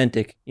so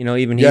authentic.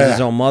 Even he's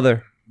his own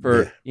mother.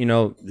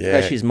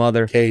 Pesci's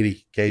mother.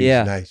 Katie's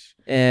nice.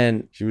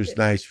 And she was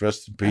nice.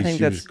 Rest in peace.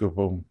 She was good.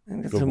 I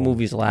think that's what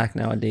movies lack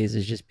nowadays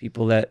is just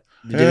people that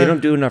they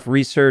don't do enough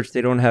research.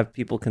 They don't have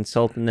people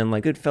consulting them.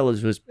 Like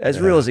Goodfellas was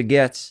as real as it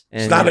gets.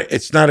 And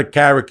it's not a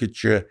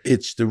caricature.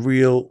 It's the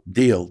real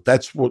deal.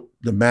 That's what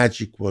the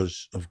magic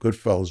was of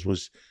Goodfellas,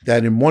 was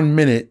that in 1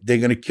 minute they're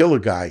going to kill a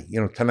guy,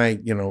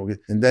 tonight,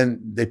 and then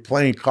they're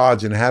playing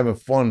cards and having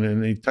fun.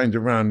 And he turns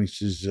around and he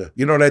says,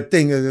 that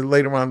thing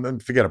later on,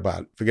 forget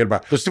about it.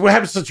 Because we're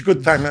having such a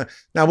good time.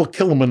 Now we'll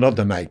kill him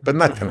another night, but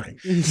not tonight.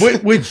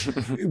 Which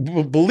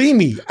believe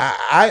me,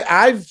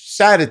 I've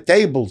sat at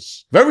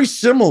tables very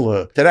similar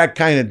to that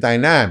kind of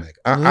dynamic.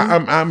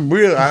 I'm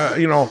real,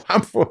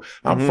 I'm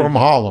from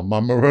Harlem.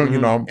 I'm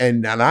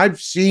and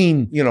I've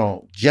seen,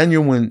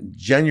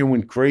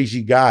 genuine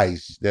crazy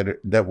guys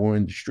that were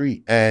in the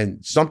street,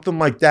 and something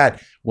like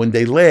that. When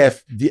they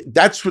laugh,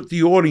 that's what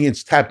the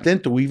audience tapped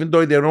into, even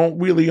though they don't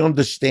really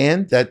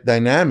understand that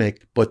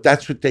dynamic. But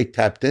that's what they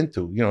tapped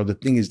into. The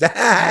thing is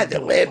that they're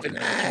laughing.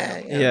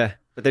 Yeah,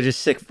 but they're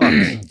just sick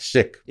fucks.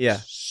 Sick. Yeah,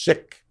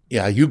 sick.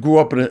 Yeah, you grew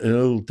up in a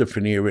little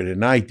different era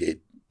than I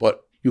did,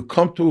 but you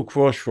come to a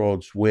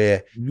crossroads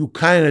where you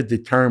kind of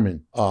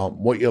determine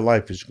what your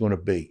life is going to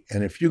be.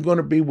 And if you're going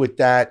to be with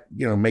that,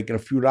 making a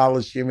few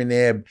dollars here and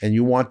there, and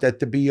you want that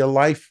to be your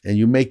life, and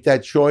you make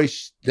that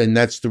choice, then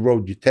that's the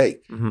road you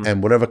take. Mm-hmm.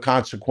 And whatever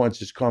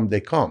consequences come,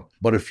 they come.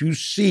 But if you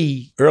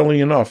see early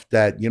enough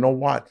that,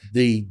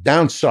 the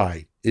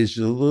downside is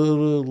a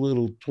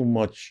little too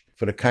much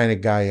for the kind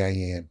of guy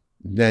I am,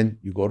 then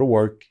you go to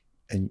work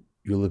and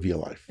you live your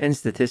life. And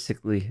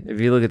statistically, if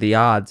you look at the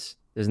odds,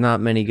 there's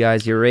not many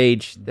guys your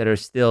age that are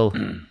still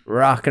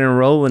rocking and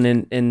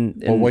rolling.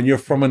 Well, when you're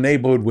from a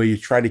neighborhood where you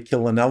try to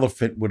kill an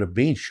elephant with a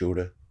bean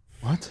shooter,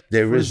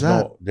 there is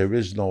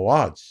no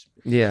odds.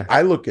 Yeah,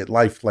 I look at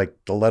life like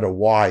the letter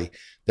Y,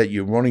 that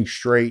you're running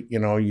straight.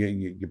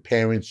 Your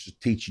parents are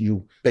teaching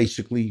you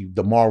basically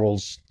the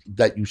morals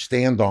that you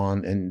stand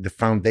on and the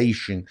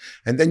foundation,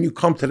 and then you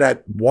come to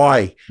that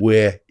Y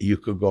where you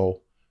could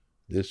go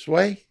this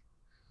way,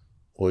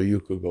 or you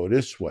could go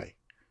this way.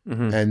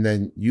 Mm-hmm. And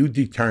then you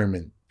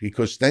determine,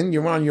 because then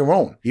you're on your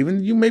own.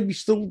 Even you maybe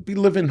still be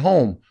living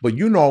home, but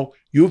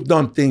you've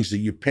done things that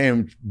your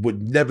parents would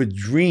never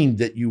dream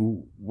that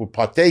you would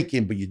partake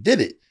in, but you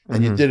did it.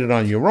 And you did it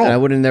on your own. And I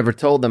would have never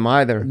told them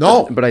either.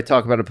 No. But I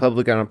talk about it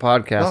publicly on a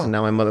podcast, and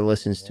now my mother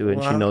listens to it,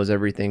 and she knows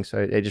everything.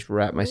 So I just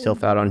rat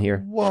myself out on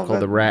here. It's called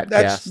the Rat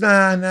Cast.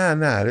 Nah.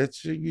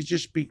 You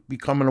just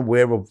becoming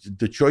aware of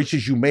the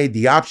choices you made,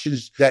 the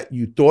options that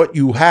you thought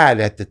you had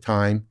at the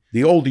time.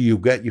 The older you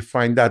get, you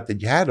find out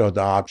that you had other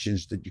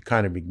options that you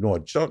kind of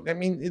ignored. So, I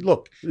mean,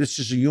 look, this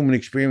is a human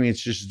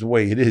experience. This is the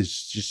way it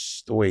is,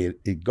 just the way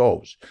it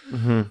goes.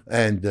 Mm-hmm.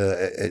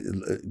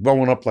 And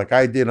growing up like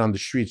I did on the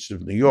streets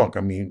of New York,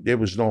 I mean, there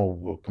was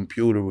no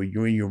computer where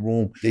you're in your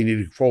room. They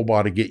needed a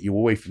crowbar to get you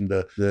away from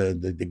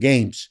the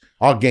games.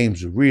 Our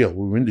games were real.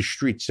 We were in the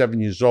street,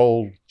 7 years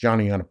old,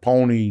 Johnny on a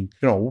pony.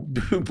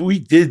 We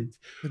did.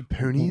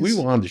 Ponies? We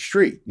were on the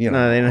street.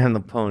 No, they didn't have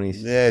the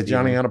ponies. Yeah,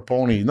 Johnny on a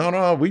pony.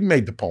 No, we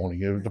made the pony.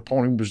 The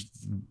pony was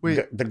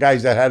the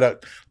guys that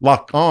had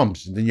lock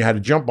arms, and then you had to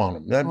jump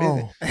on them. I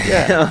mean,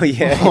 yeah. Oh,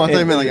 yeah. Oh, I thought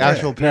you meant like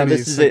actual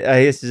ponies. No,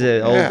 this is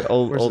an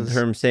old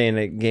term saying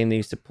a game they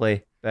used to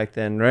play back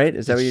then, right?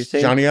 Is that what you're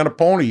saying? Johnny on a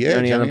pony, yeah.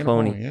 Johnny on a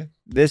pony.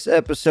 This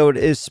episode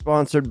is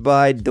sponsored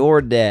by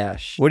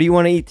DoorDash. What do you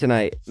want to eat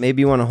tonight?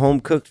 Maybe you want a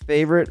home-cooked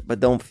favorite,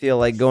 but don't feel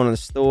like going to the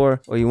store,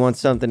 or you want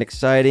something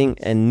exciting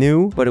and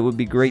new, but it would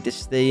be great to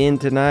stay in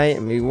tonight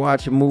and maybe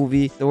watch a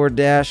movie.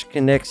 DoorDash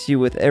connects you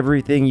with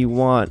everything you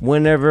want,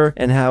 whenever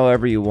and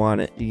however you want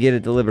it. You get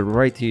it delivered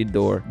right to your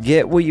door.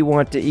 Get what you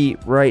want to eat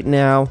right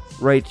now,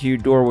 right to your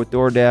door with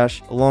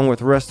DoorDash. Along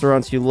with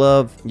restaurants you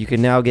love, you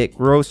can now get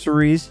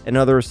groceries and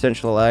other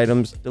essential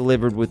items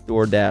delivered with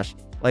DoorDash.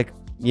 Like,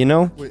 you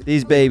know,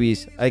 these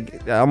babies,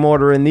 I'm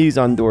ordering these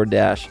on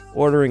DoorDash.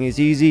 Ordering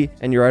is easy,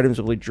 and your items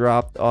will be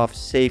dropped off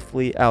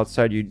safely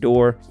outside your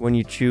door when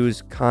you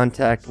choose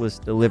contactless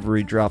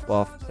delivery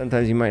drop-off.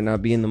 Sometimes you might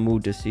not be in the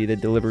mood to see the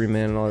delivery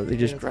man and all that. They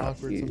just drop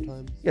it.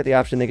 You got the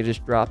option, they could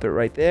just drop it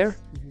right there,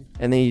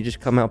 and then you just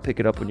come out,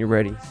 pick it up when you're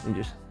ready, and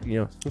just, you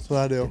know. That's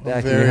what I do.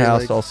 Back in your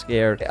house all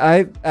scared.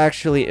 I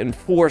actually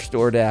enforce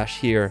DoorDash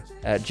here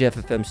at Jeff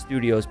FM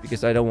Studios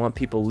because I don't want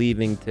people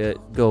leaving to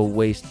go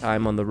waste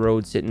time on the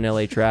road, sitting in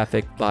LA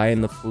traffic,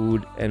 buying the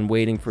food and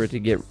waiting for it to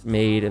get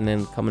made and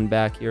then coming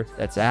back here.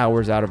 That's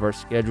hours out of our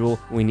schedule.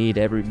 We need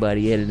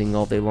everybody editing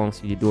all day long,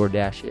 so you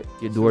DoorDash it.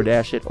 You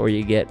DoorDash it or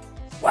you get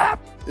whap.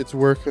 It's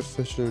work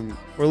efficient.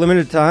 For a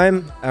limited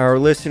time, our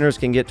listeners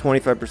can get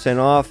 25%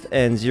 off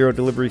and 0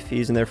 delivery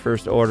fees in their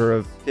first order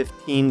of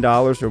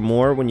 $15 or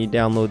more when you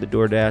download the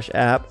DoorDash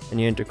app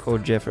and you enter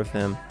code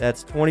JeffFM.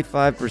 That's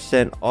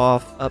 25%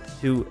 off up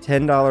to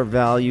 $10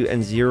 value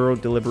and 0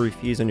 delivery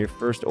fees on your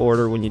first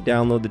order when you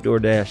download the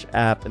DoorDash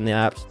app in the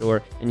App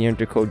Store and you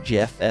enter code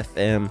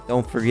JeffFM.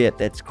 Don't forget,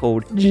 that's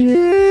code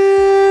JeffFM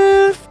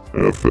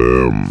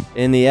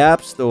in the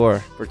App Store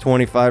for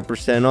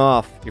 25%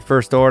 off your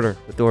first order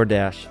with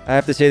DoorDash. I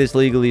have to say this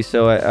legally,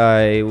 so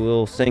I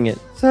will sing it.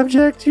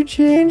 Subject to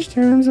change,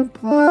 terms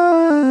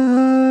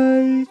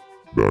apply.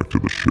 Back to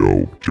the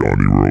show.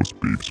 Johnny Roast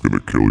Beef's gonna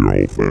kill your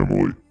whole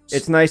family.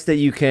 It's nice that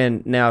you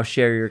can now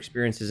share your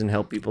experiences and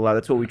help people out.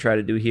 That's what we try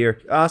to do here.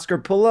 Oscar,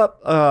 pull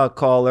up a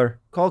caller.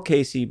 Call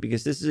Casey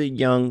because this is a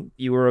young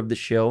viewer of the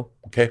show.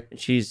 Okay. And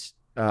she's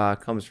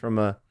comes from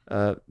a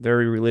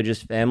very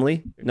religious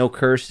family. No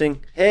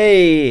cursing.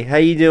 Hey, how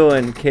you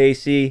doing,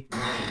 Casey?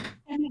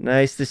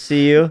 Nice to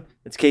see you.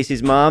 It's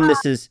Casey's mom.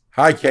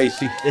 Hi,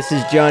 Casey. This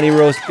is Johnny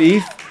Roast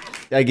Beef.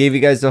 I gave you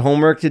guys the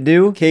homework to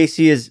do.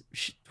 Casey is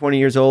 20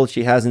 years old.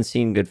 She hasn't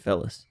seen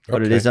Goodfellas,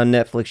 but it is on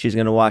Netflix. She's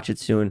going to watch it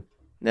soon.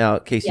 Now,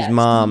 Casey's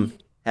mom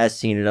has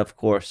seen it, of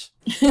course.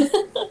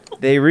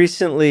 They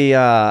recently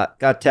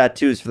got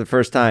tattoos for the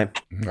first time.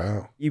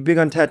 No. You big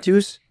on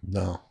tattoos?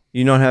 No.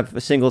 You don't have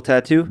a single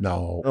tattoo?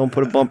 No. Don't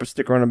put a bumper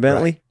sticker on a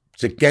Bentley?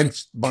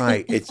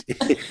 Right. It's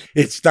against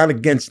it's not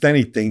against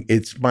anything.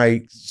 It's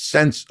my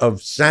sense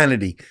of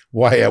sanity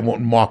why I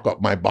won't mark up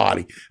my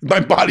body. My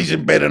body's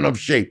in bad enough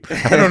shape.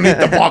 I don't need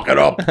to mark it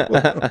up.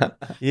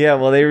 Yeah,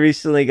 well, they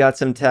recently got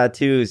some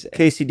tattoos.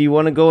 Casey, do you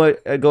want to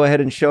go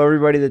ahead and show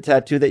everybody the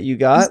tattoo that you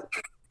got?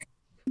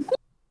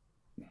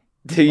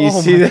 Do you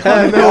see that?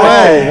 God, no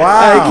way.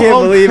 Wow. I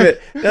can't believe it.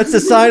 That's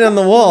the sign on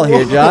the wall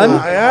here, John.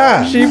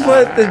 Yeah. She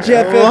put the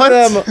Jeff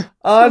FM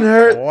on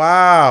her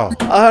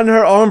on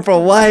her arm for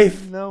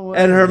life. No way.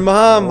 And her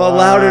mom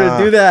allowed her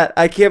to do that.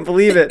 I can't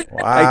believe it.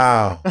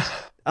 Wow.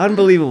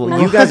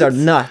 Unbelievable. You guys are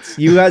nuts.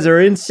 You guys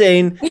are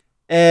insane.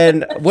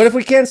 And what if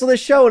we cancel this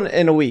show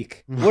in a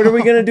week? What are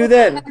we going to do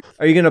then?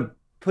 Are you going to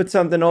put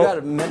something over? You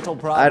got mental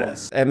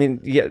problems. I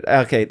mean, yeah,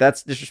 okay,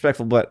 that's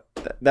disrespectful, but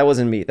that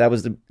wasn't me. That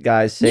was the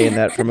guys saying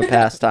that from a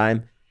past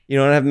time. You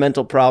don't have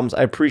mental problems.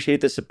 I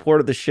appreciate the support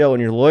of the show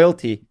and your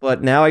loyalty,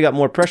 but now I got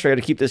more pressure. I got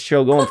to keep this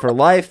show going for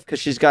life because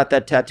she's got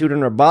that tattooed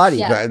on her body.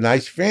 Yeah.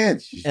 Nice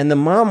fans. And the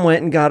mom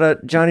went and got a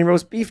Johnny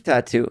Roast Beef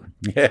tattoo.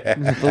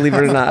 Yeah. Believe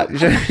it or not.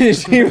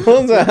 She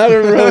owns a Johnny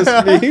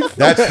Roast Beef.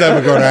 That's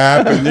never going to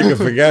happen. You can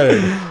forget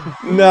it.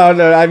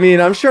 No. I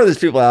mean, I'm sure there's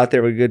people out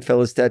there with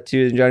Goodfellas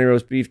tattoos and Johnny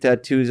Roast Beef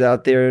tattoos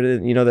out there.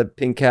 You know, that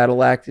pink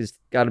Cadillac has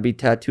got to be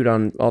tattooed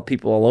on all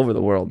people all over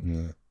the world.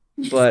 Yeah.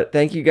 But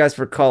thank you guys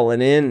for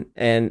calling in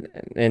and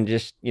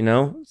just, you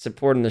know,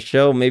 supporting the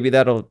show. Maybe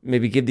that'll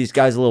give these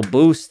guys a little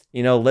boost,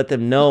 you know, let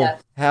them know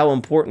how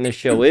important the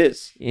show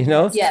is, you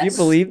know? Yes. You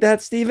believe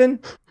that,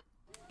 Steven?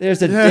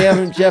 There's a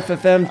damn Jeff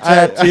FM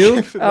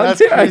tattoo out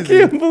there. I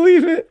can't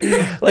believe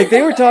it. Like,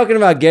 they were talking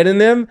about getting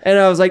them, and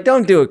I was like,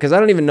 don't do it, because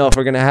I don't even know if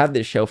we're going to have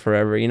this show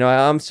forever. You know,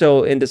 I'm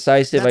so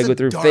indecisive. I go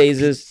through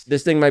phases.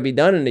 This thing might be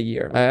done in a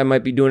year. I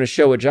might be doing a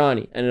show with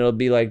Johnny, and it'll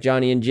be like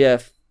Johnny and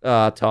Jeff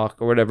talk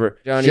or whatever.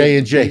 Johnny J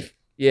and J.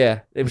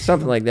 Yeah, it was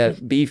something like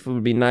that. Beef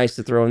would be nice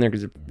to throw in there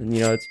because, you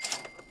know, it's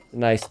a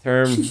nice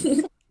term.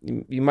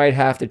 You might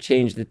have to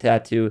change the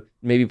tattoo.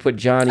 Maybe put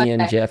Johnny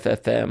and Jeff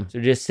FM. So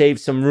just save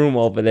some room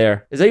over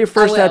there. Is that your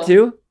first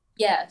tattoo?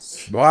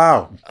 Yes.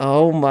 Wow.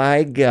 Oh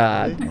my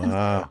God.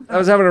 Wow. I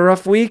was having a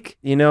rough week.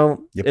 You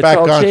know, you're back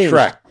all on changed.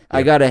 track.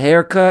 I got a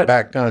haircut.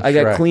 Back on I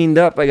got cleaned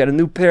up. I got a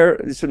new pair.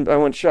 I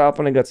went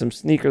shopping. I got some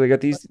sneakers. I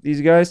got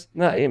these guys.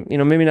 Not, you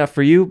know, maybe not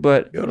for you,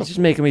 but it's just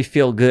making me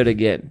feel good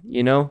again.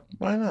 You know?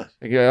 Why not?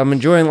 I'm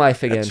enjoying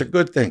life again. That's a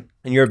good thing.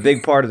 And you're a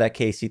big part of that,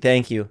 Casey.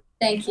 Thank you.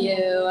 Thank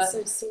you.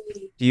 So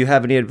sweet. Do you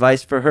have any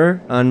advice for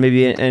her on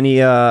maybe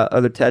any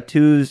other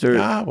tattoos or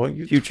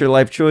future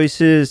life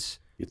choices?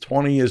 You're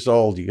 20 years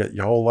old. You got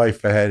your whole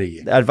life ahead of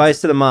you.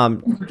 Advice to the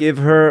mom: give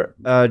her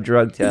a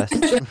drug test.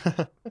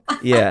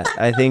 Yeah,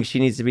 I think she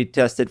needs to be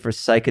tested for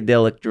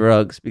psychedelic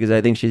drugs because I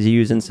think she's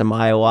using some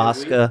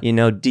ayahuasca,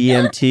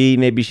 DMT.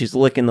 Maybe she's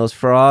licking those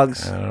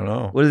frogs. I don't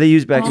know. What do they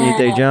use back in your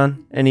day,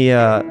 John? Any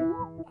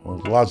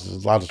lots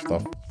of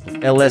stuff.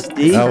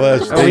 LSD?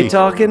 LSD. Are we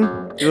talking?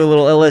 Do a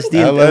little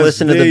LSD and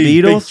listen to the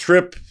Beatles? Big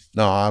Trip.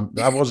 No,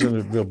 I wasn't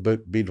a real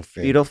Beatle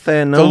fan. Beatle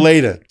fan, no? So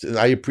later.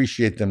 I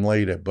appreciate them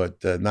later,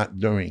 but not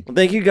during. Well,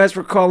 thank you guys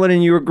for calling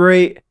in. You were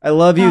great. I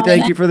love you.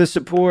 Thank you for the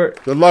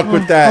support. Good luck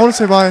with that. I want to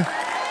say bye.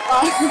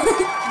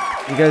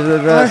 You guys are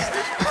the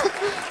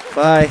best.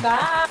 Bye.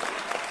 Bye.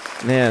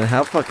 Man,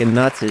 how fucking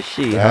nuts is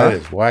she, That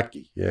is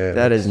wacky. Yeah.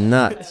 That is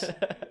nuts.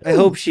 I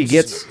hope she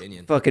gets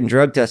fucking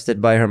drug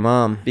tested by her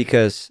mom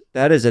because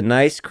that is a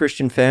nice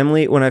Christian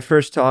family. When I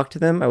first talked to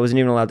them, I wasn't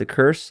even allowed to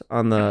curse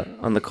on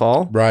the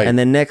call. Right. And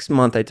then next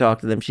month I talked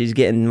to them. She's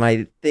getting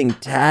my thing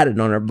tatted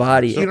on her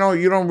body. You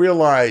don't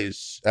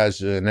realize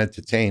as an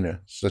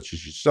entertainer such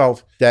as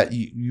yourself that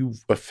you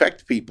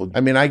affect people.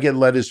 I mean, I get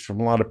letters from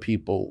a lot of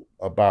people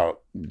about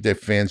they're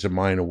fans of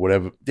mine or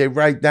whatever. They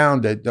write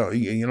down that,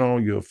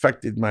 you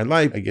affected my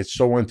life. I get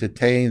so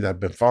entertained. I've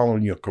been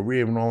following your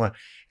career and all that.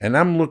 And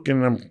I'm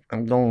looking,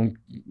 I'm going,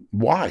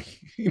 why?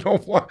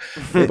 Why?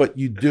 But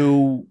you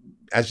do,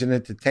 as an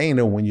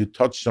entertainer, when you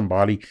touch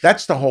somebody,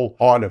 that's the whole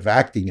art of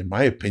acting, in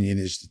my opinion,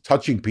 is the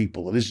touching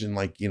people. It isn't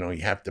like, you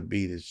have to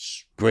be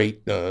this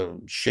great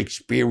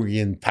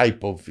Shakespearean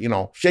type of,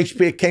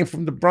 Shakespeare came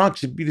from the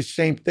Bronx. It'd be the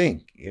same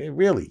thing.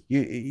 Really.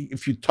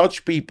 If you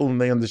touch people and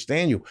they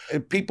understand you,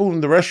 people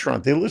in the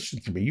restaurant, they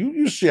listen to me.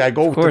 You see, I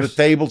go over to the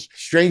tables,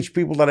 strange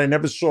people that I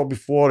never saw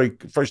before.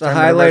 First time the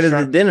highlight of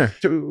the dinner.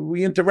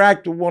 We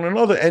interact with one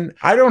another. And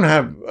I don't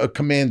have a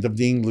command of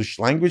the English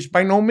language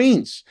by no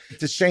means. At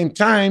the same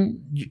time,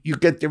 you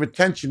get their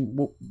attention,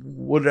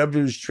 whatever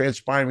is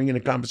transpiring in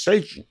a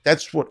conversation.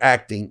 That's what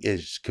acting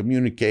is,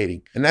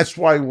 communicating. And that's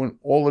why when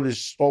all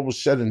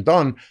was said and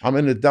done, I'm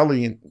in a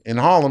deli in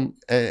Harlem,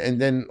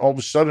 and then all of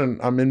a sudden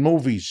I'm in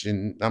movies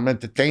and I'm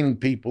entertaining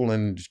people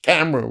and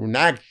camera and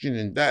action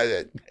and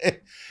that.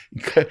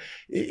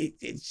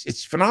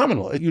 It's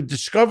phenomenal. You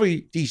discover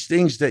these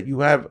things that you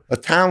have a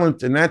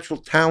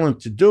natural talent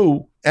to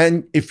do.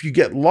 And if you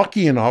get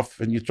lucky enough,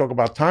 and you talk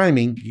about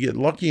timing, you get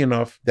lucky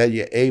enough that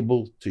you're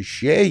able to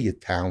share your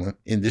talent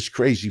in this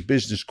crazy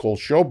business called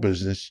show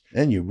business,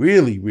 and you're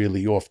really,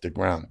 really off the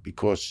ground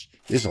because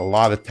there's a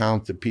lot of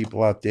talented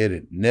people out there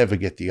that never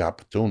get the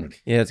opportunity.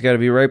 Yeah, it's got to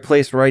be right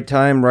place, right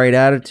time, right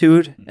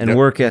attitude, and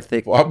work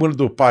ethic. Well, I'm going to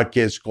do a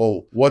podcast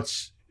called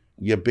What's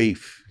Your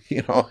Beef?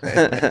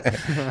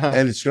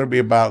 And it's going to be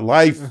about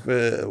life,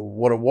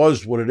 what it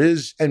was, what it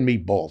is, and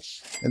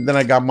meatballs. And then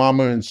I got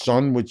Mama and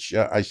Son, which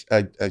I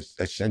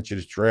sent you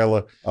the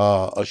trailer,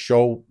 a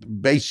show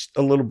based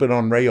a little bit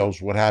on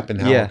Rayo's, what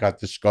happened, how it got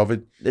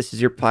discovered. This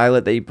is your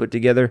pilot that you put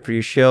together for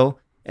your show.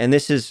 And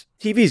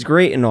TV's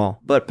great and all,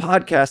 but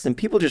podcasting,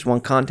 people just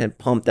want content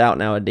pumped out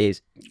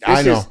nowadays.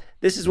 I know.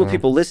 This is what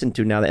people listen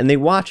to now, and they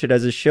watch it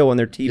as a show on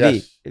their TV.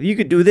 Yes. If you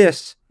could do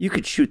this, you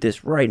could shoot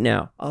this right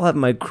now. I'll have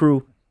my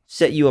crew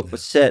set you up a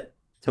set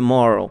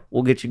tomorrow.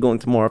 We'll get you going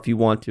tomorrow if you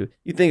want to.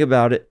 You think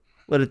about it.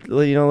 Let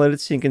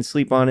it sink and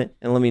sleep on it,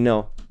 and let me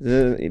know.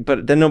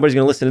 But then nobody's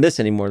going to listen to this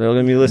anymore. They're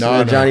going to be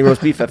listening to Johnny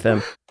Roast Beef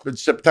FM. In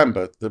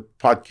September, the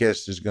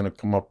podcast is going to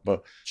come up.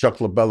 Chuck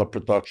LaBella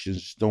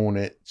Productions doing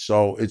it.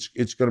 So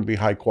it's going to be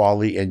high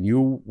quality, and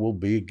you will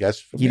be a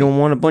guest for me. You don't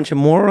want a bunch of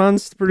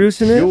morons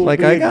producing it? You will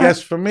be a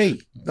guest for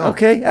me. No.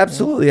 Okay,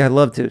 absolutely. I'd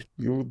love to.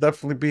 You will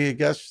definitely be a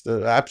guest.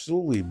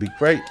 Absolutely. It'd be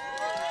great.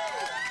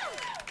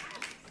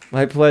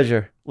 My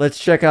pleasure. Let's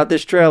check out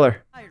this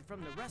trailer.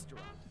 From the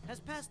restaurant, has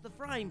passed the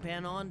frying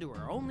pan on to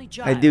her only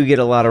child. I do get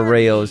a lot of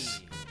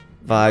Rayo's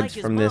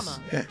vibes from this.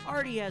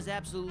 Artie has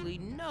absolutely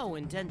no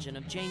intention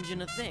of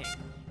changing a thing.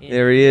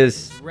 There he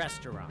is.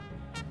 Restaurant.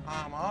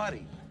 I'm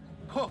Artie,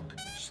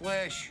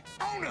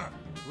 cook/owner.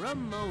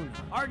 Ramona,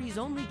 Artie's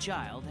only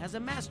child, has a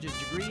master's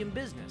degree in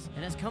business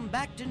and has come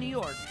back to New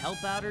York to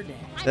help out her dad.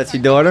 That's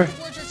your daughter?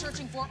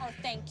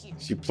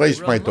 She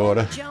plays my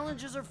daughter.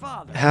 Challenges her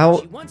father. How?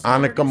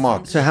 Annika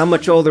Mark. So how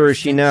much older is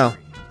she now?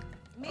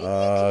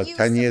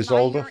 10 years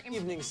older. Good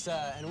evening,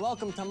 sir, and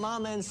welcome to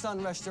Mama and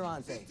Son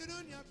Restaurante,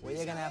 where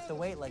you're gonna have to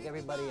wait like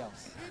everybody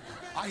else.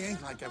 I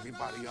ain't like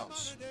everybody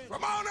else.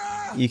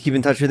 Ramona! You keep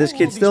in touch with this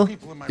kid still?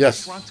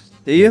 Yes.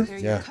 Do you?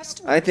 Yeah.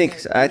 I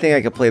think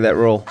I could play that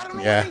role.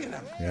 Yeah.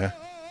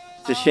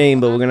 It's a shame,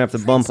 but we're gonna have to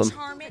bump him.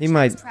 He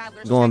might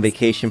go on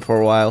vacation for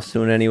a while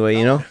soon anyway,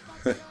 you know?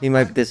 He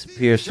might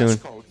disappear soon.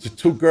 The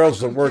two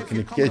girls that work in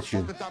the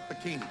kitchen,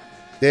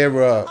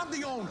 they're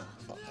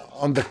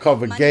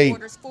undercover gay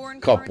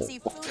couple.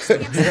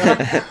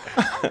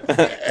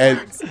 and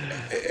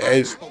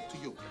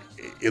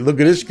look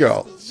at this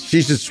girl.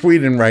 She's in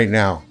Sweden right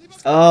now.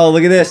 Oh,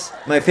 look at this.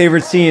 My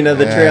favorite scene of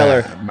the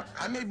trailer.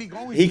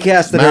 He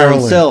casted her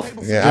himself.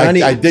 Yeah,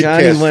 Johnny, I did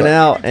Johnny cast went her.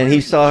 out and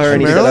he saw her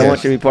and he said, I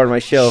want you to be part of my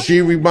show.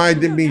 She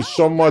reminded me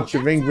so much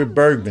of Ingrid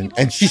Bergman.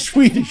 And she's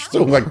Swedish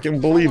too. I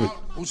can't believe it.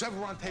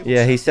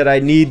 Yeah, he said, I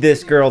need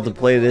this girl to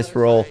play this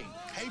role.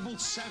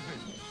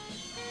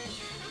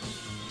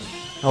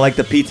 I like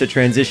the pizza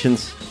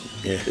transitions.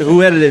 Yeah.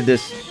 Who edited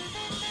this?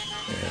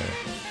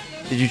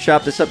 Did you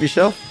chop this up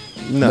yourself?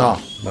 No,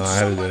 I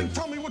had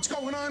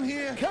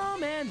it.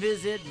 Come and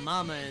visit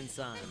Mama and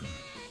Son,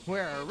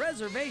 where a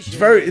reservation.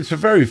 It's a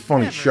very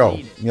funny show,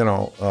 you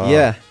know.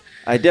 Yeah,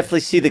 I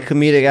definitely see the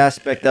comedic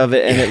aspect of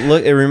it, and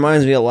it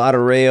reminds me a lot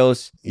of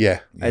Rayo's. Yeah.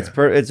 It's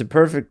a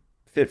perfect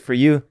fit for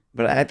you.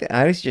 But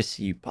I just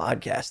see you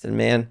podcasting,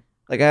 man.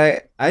 Like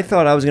I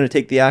thought I was gonna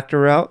take the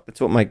actor route.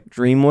 That's what my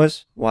dream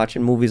was.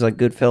 Watching movies like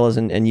Goodfellas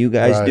and you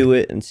guys do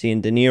it, and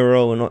seeing De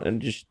Niro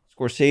and just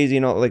Scorsese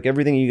and all, like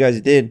everything you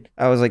guys did.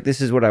 I was like, this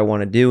is what I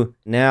want to do.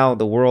 Now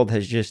the world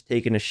has just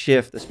taken a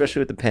shift, especially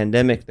with the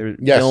pandemic.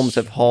 Films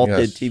have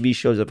halted, TV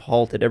shows have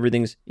halted.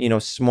 Everything's,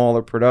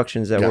 smaller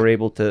productions that were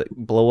able to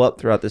blow up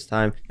throughout this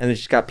time. And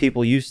it's just got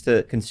people used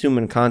to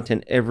consuming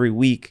content every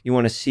week. You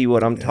want to see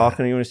what I'm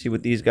talking, you want to see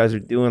what these guys are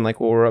doing, like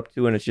what we're up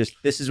to. And it's just,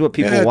 this is what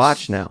people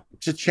watch now.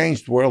 It's a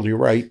changed world. You're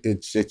right.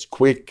 It's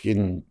quick,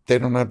 and they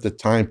don't have the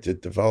time to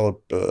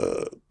develop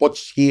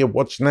what's here,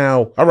 what's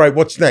now. All right,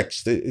 what's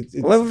next?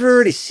 Well, we've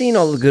already seen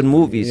all the good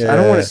movies. Yeah. I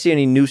don't want to see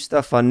any new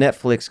stuff on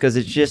Netflix because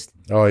it's just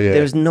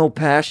there's no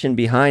passion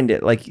behind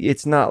it. Like,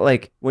 it's not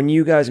like when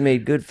you guys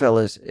made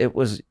Goodfellas, it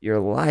was your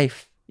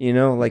life.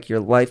 Like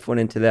your life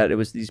went into that. It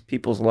was these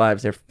people's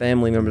lives, their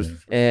family members,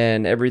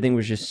 and everything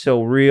was just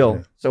so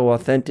real, so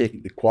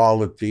authentic. The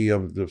quality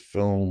of the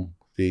film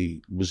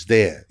was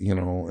there,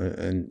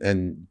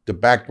 and the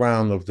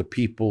background of the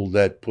people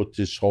that put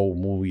this whole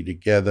movie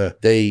together.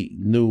 They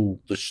knew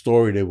the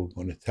story they were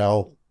going to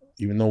tell,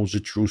 even though it was a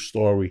true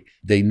story.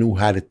 They knew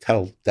how to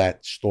tell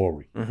that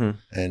story,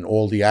 and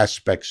all the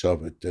aspects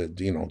of it.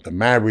 The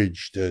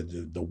marriage,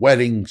 the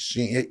wedding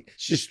scene.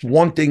 It's just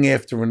one thing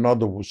after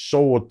another was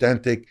so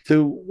authentic.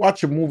 To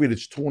watch a movie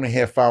that's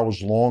 2.5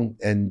 hours long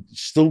and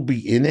still be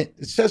in it,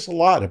 it says a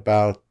lot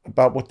about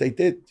what they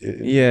did.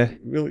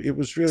 It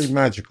was really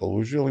magical. It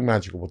was really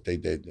magical what they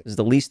did. This is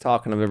the least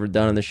talking I've ever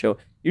done on the show.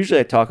 Usually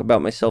I talk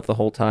about myself the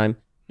whole time.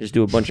 Just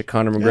do a bunch of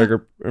Conor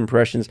McGregor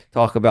impressions,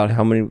 talk about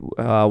how many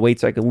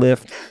weights I can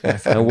lift,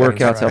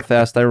 workouts, how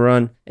fast I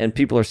run, and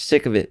people are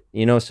sick of it,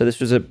 So this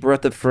was a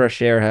breath of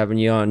fresh air having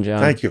you on, John.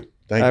 Thank you.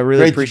 I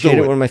really appreciate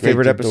it. One of my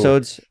favorite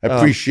episodes. I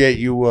appreciate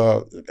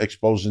you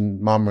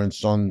exposing Mama and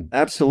Son.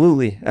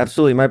 Absolutely.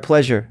 My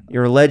pleasure.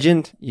 You're a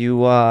legend.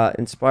 You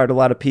inspired a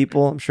lot of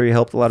people. I'm sure you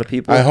helped a lot of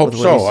people. I hope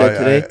so. What you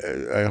said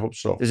today. I hope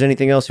so. If there's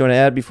anything else you want to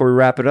add before we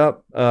wrap it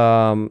up?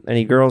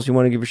 Any girls you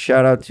want to give a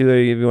shout out to? Or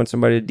if you want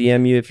somebody to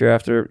DM you, if you're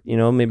after,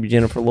 maybe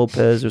Jennifer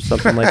Lopez or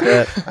something like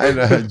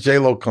that.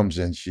 J-Lo comes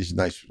in. She's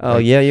nice. Oh,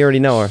 yeah, you already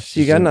know her. So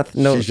you got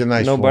nothing. She's a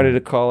nice nobody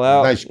woman. To call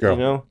out. Nice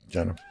girl,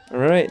 Jennifer. All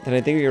right, then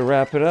I think we can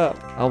wrap it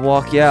up. I'll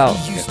walk you out.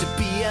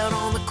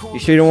 You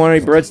sure you don't want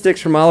any breadsticks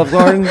from Olive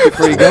Garden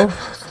before you go?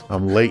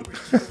 I'm late.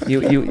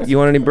 You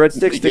want any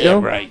breadsticks to go?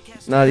 Right.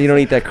 No, you don't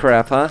eat that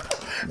crap, huh?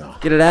 No.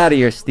 Get it out of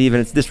here,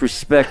 Steven. It's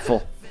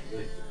disrespectful.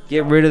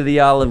 Get rid of the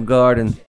Olive Garden.